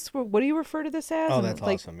 what was this? What do you refer to this as? Oh, and that's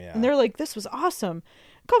like, awesome, yeah. And they're like, this was awesome.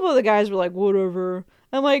 A couple of the guys were like, whatever.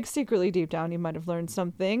 I'm like, secretly deep down, you might have learned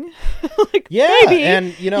something. Like, maybe.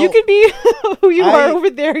 And, you know, you can be who you are over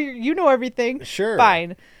there. You know everything. Sure.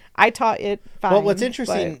 Fine. I taught it fine. Well, what's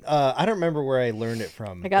interesting, I don't remember where I learned it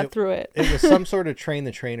from. I got through it. It was some sort of train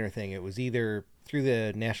the trainer thing. It was either through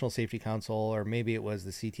the National Safety Council or maybe it was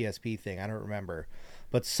the CTSP thing. I don't remember.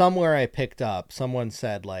 But somewhere I picked up, someone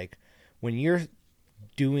said, like, when you're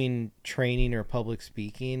doing training or public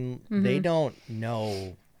speaking, they don't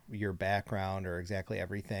know your background or exactly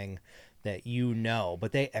everything that you know,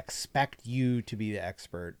 but they expect you to be the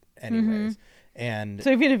expert anyways. And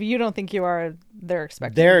so even if you don't think you are, they're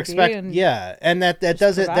expecting. And that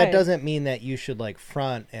doesn't mean that you should like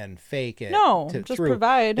front and fake it. No, just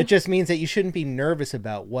provide. It just means that you shouldn't be nervous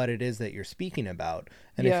about what it is that you're speaking about.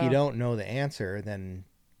 And if you don't know the answer, then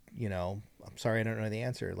you know, I'm sorry, I don't know the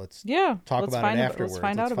answer. Let's talk about it afterwards. Let's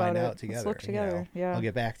find out together. Let's look together. You know? I'll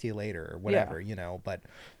get back to you later or whatever. You know, but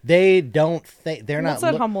they don't think they're not. It's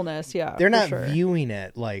that humbleness. Yeah, they're not viewing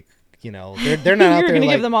it like. You know, they're not out there. You're going to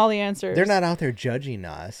like, give them all the answers. They're not out there judging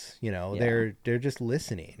us. You know, they're just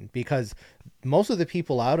listening because most of the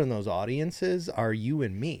people out in those audiences are you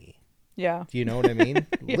and me. Yeah. Do you know what I mean?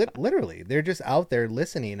 Literally, they're just out there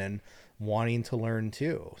listening and wanting to learn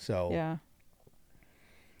too. So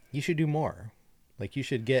you should do more. Like you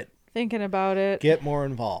should thinking about it. Get more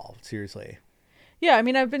involved. Seriously. Yeah, I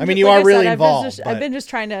mean, you are really involved. I've been just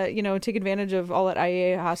trying to, you know, take advantage of all that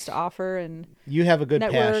IAA has to offer, and you have a good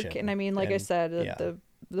network. passion. And I mean, like I said,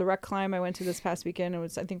 the rec climb I went to this past weekend, it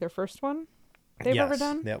was, I think, their first one they've ever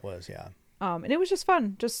done. That was, and it was just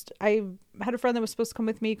fun. Just I had a friend that was supposed to come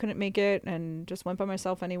with me, couldn't make it, and just went by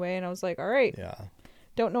myself anyway. And I was like, all right,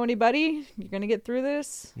 don't know anybody. You're gonna get through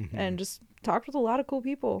this, and just talked with a lot of cool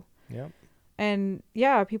people. Yep. And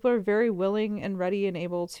people are very willing and ready and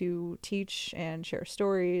able to teach and share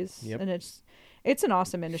stories. Yep. And it's an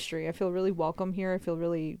awesome industry. I feel really welcome here. I feel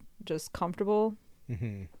really just comfortable.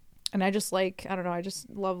 And I just I don't know, I just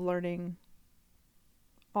love learning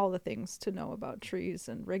all the things to know about trees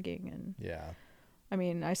and rigging. And I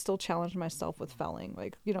mean, I still challenge myself with felling.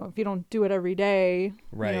 Like, you know, if you don't do it every day,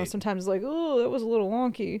 you know, sometimes it's like, oh, that was a little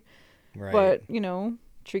wonky. Right. But, you know,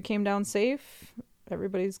 tree came down safe.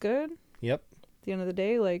 Everybody's good. Yep. At the end of the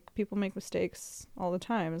day, like, people make mistakes all the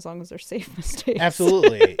time as long as they're safe mistakes.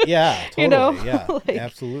 Absolutely. Yeah, totally. You know? Yeah, like,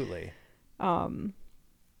 absolutely.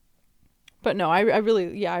 But no, I'm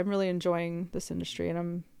really enjoying this industry, and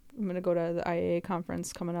I'm going to go to the IAA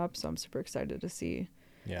conference coming up, so I'm super excited to see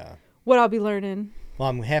what I'll be learning. Well,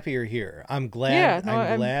 I'm happy you're here. I'm glad. Yeah, no,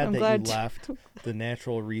 I'm I'm glad that glad you left the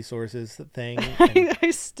natural resources thing. I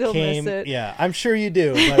still came, miss it. Yeah, I'm sure you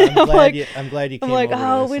do. But I'm glad you. I'm glad you came. I'm like, over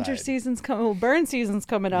to oh, this winter side. season's coming. Well, burn season's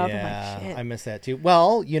coming up. Yeah, I'm like, shit. I miss that too.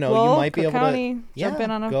 Well, you might be Cook able County, to jump in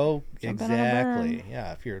on a exactly. burn.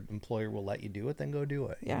 Yeah, if your employer will let you do it, then go do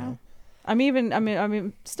it. Yeah. You know?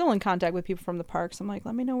 I'm still in contact with people from the parks. I'm like,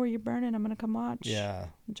 let me know where you're burning. I'm gonna come watch. Yeah.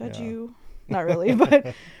 Judge yeah. you. Not really,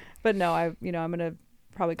 but no, I'm gonna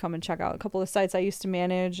probably come and check out a couple of sites I used to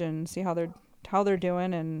manage and see how they're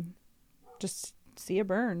doing and just see a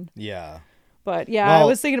burn. Yeah. But yeah, well, I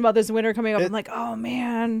was thinking about this winter coming up. I'm like, oh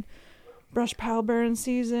man, brush pile burn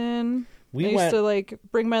season. I used to like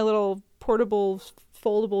bring my little portable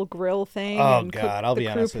foldable grill thing and cook I'll be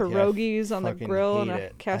the crew honest with you, pierogies on the grill and a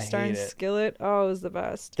cast iron skillet. Oh, it was the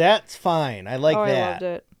best. That's fine. I like that. I loved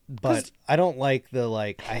it. But I don't like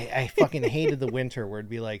I fucking hated the winter where it'd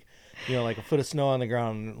be like, like a foot of snow on the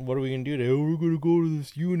ground. What are we going to do today? Oh, we're going to go to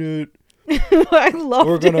this unit. I loved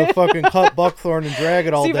We're going to fucking cut buckthorn and drag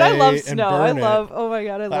it all day. I love and snow. burn Oh my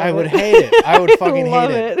God, I love it. I would hate it. I would fucking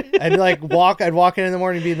hate it. I'd I'd walk in the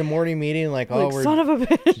morning, be in the morning meeting, we're son of a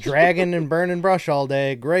bitch. dragging and burning brush all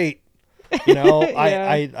day. Great.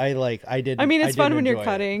 I did. I mean, it's fun when you're enjoy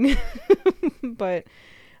cutting, but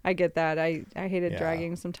I get that. I hated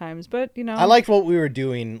dragging sometimes, but I liked what we were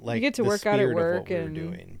doing. Like, you get to the work out at spirit of work what we were and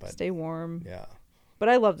doing, but, stay warm. Yeah. But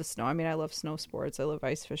I love the snow. I mean, I love snow sports. I love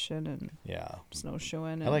ice fishing and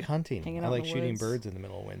snowshoeing. I like hunting. I like shooting woods. birds in the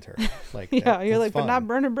middle of winter. Like, you're like, fun. but not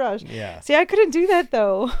burning brush. Yeah. See, I couldn't do that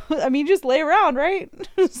though. I mean, just lay around, right?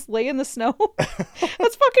 Just lay in the snow.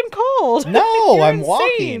 That's fucking cold. No, I'm insane.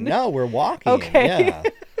 walking. No, we're walking. Okay. Yeah.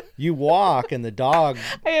 You walk and the dog.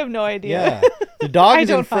 I have no idea. Yeah. The dog is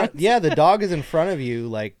in front. hunt. Yeah, the dog is in front of you,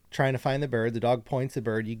 like trying to find the bird. The dog points the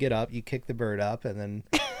bird. You get up, you kick the bird up, and then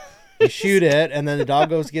you shoot it, and then the dog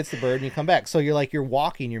gets the bird, and you come back. So you're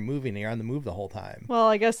walking, you're moving, you're on the move the whole time. Well,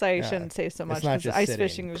 I guess I shouldn't say so much It's not because just ice sitting.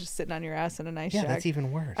 fishing was just sitting on your ass in an ice Yeah, shack. that's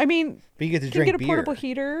even worse. I mean, but you get to you drink can get a beer. portable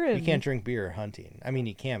heater. And... You can't drink beer hunting. I mean,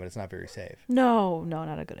 you can, but it's not very safe. No,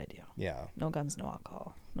 not a good idea. Yeah. No guns, no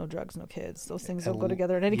alcohol, no drugs, no kids. Those things don't go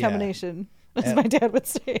together in any combination, as At- my dad would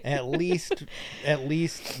say. At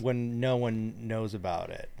least when no one knows about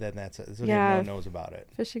it, then that's it. So no one knows about it.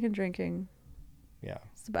 Fishing and drinking. Yeah.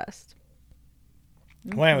 It's the best.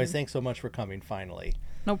 Well, anyways, thanks so much for coming. Finally,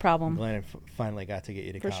 No problem. I'm glad I finally got to get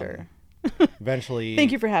you to come. For sure. Eventually.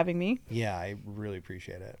 Thank you for having me. Yeah, I really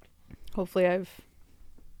appreciate it. Hopefully, I've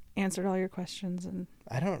answered all your questions and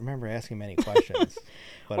I don't remember asking many questions,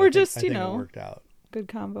 but or I just think it know, worked out. good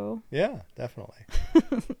combo. Yeah, definitely.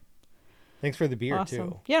 Thanks for the beer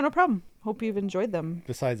Awesome. too. Yeah, no problem. Hope you've enjoyed them.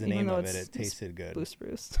 Besides the Even name though of it, it's it tasted good. Blue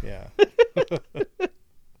Spruce. Yeah.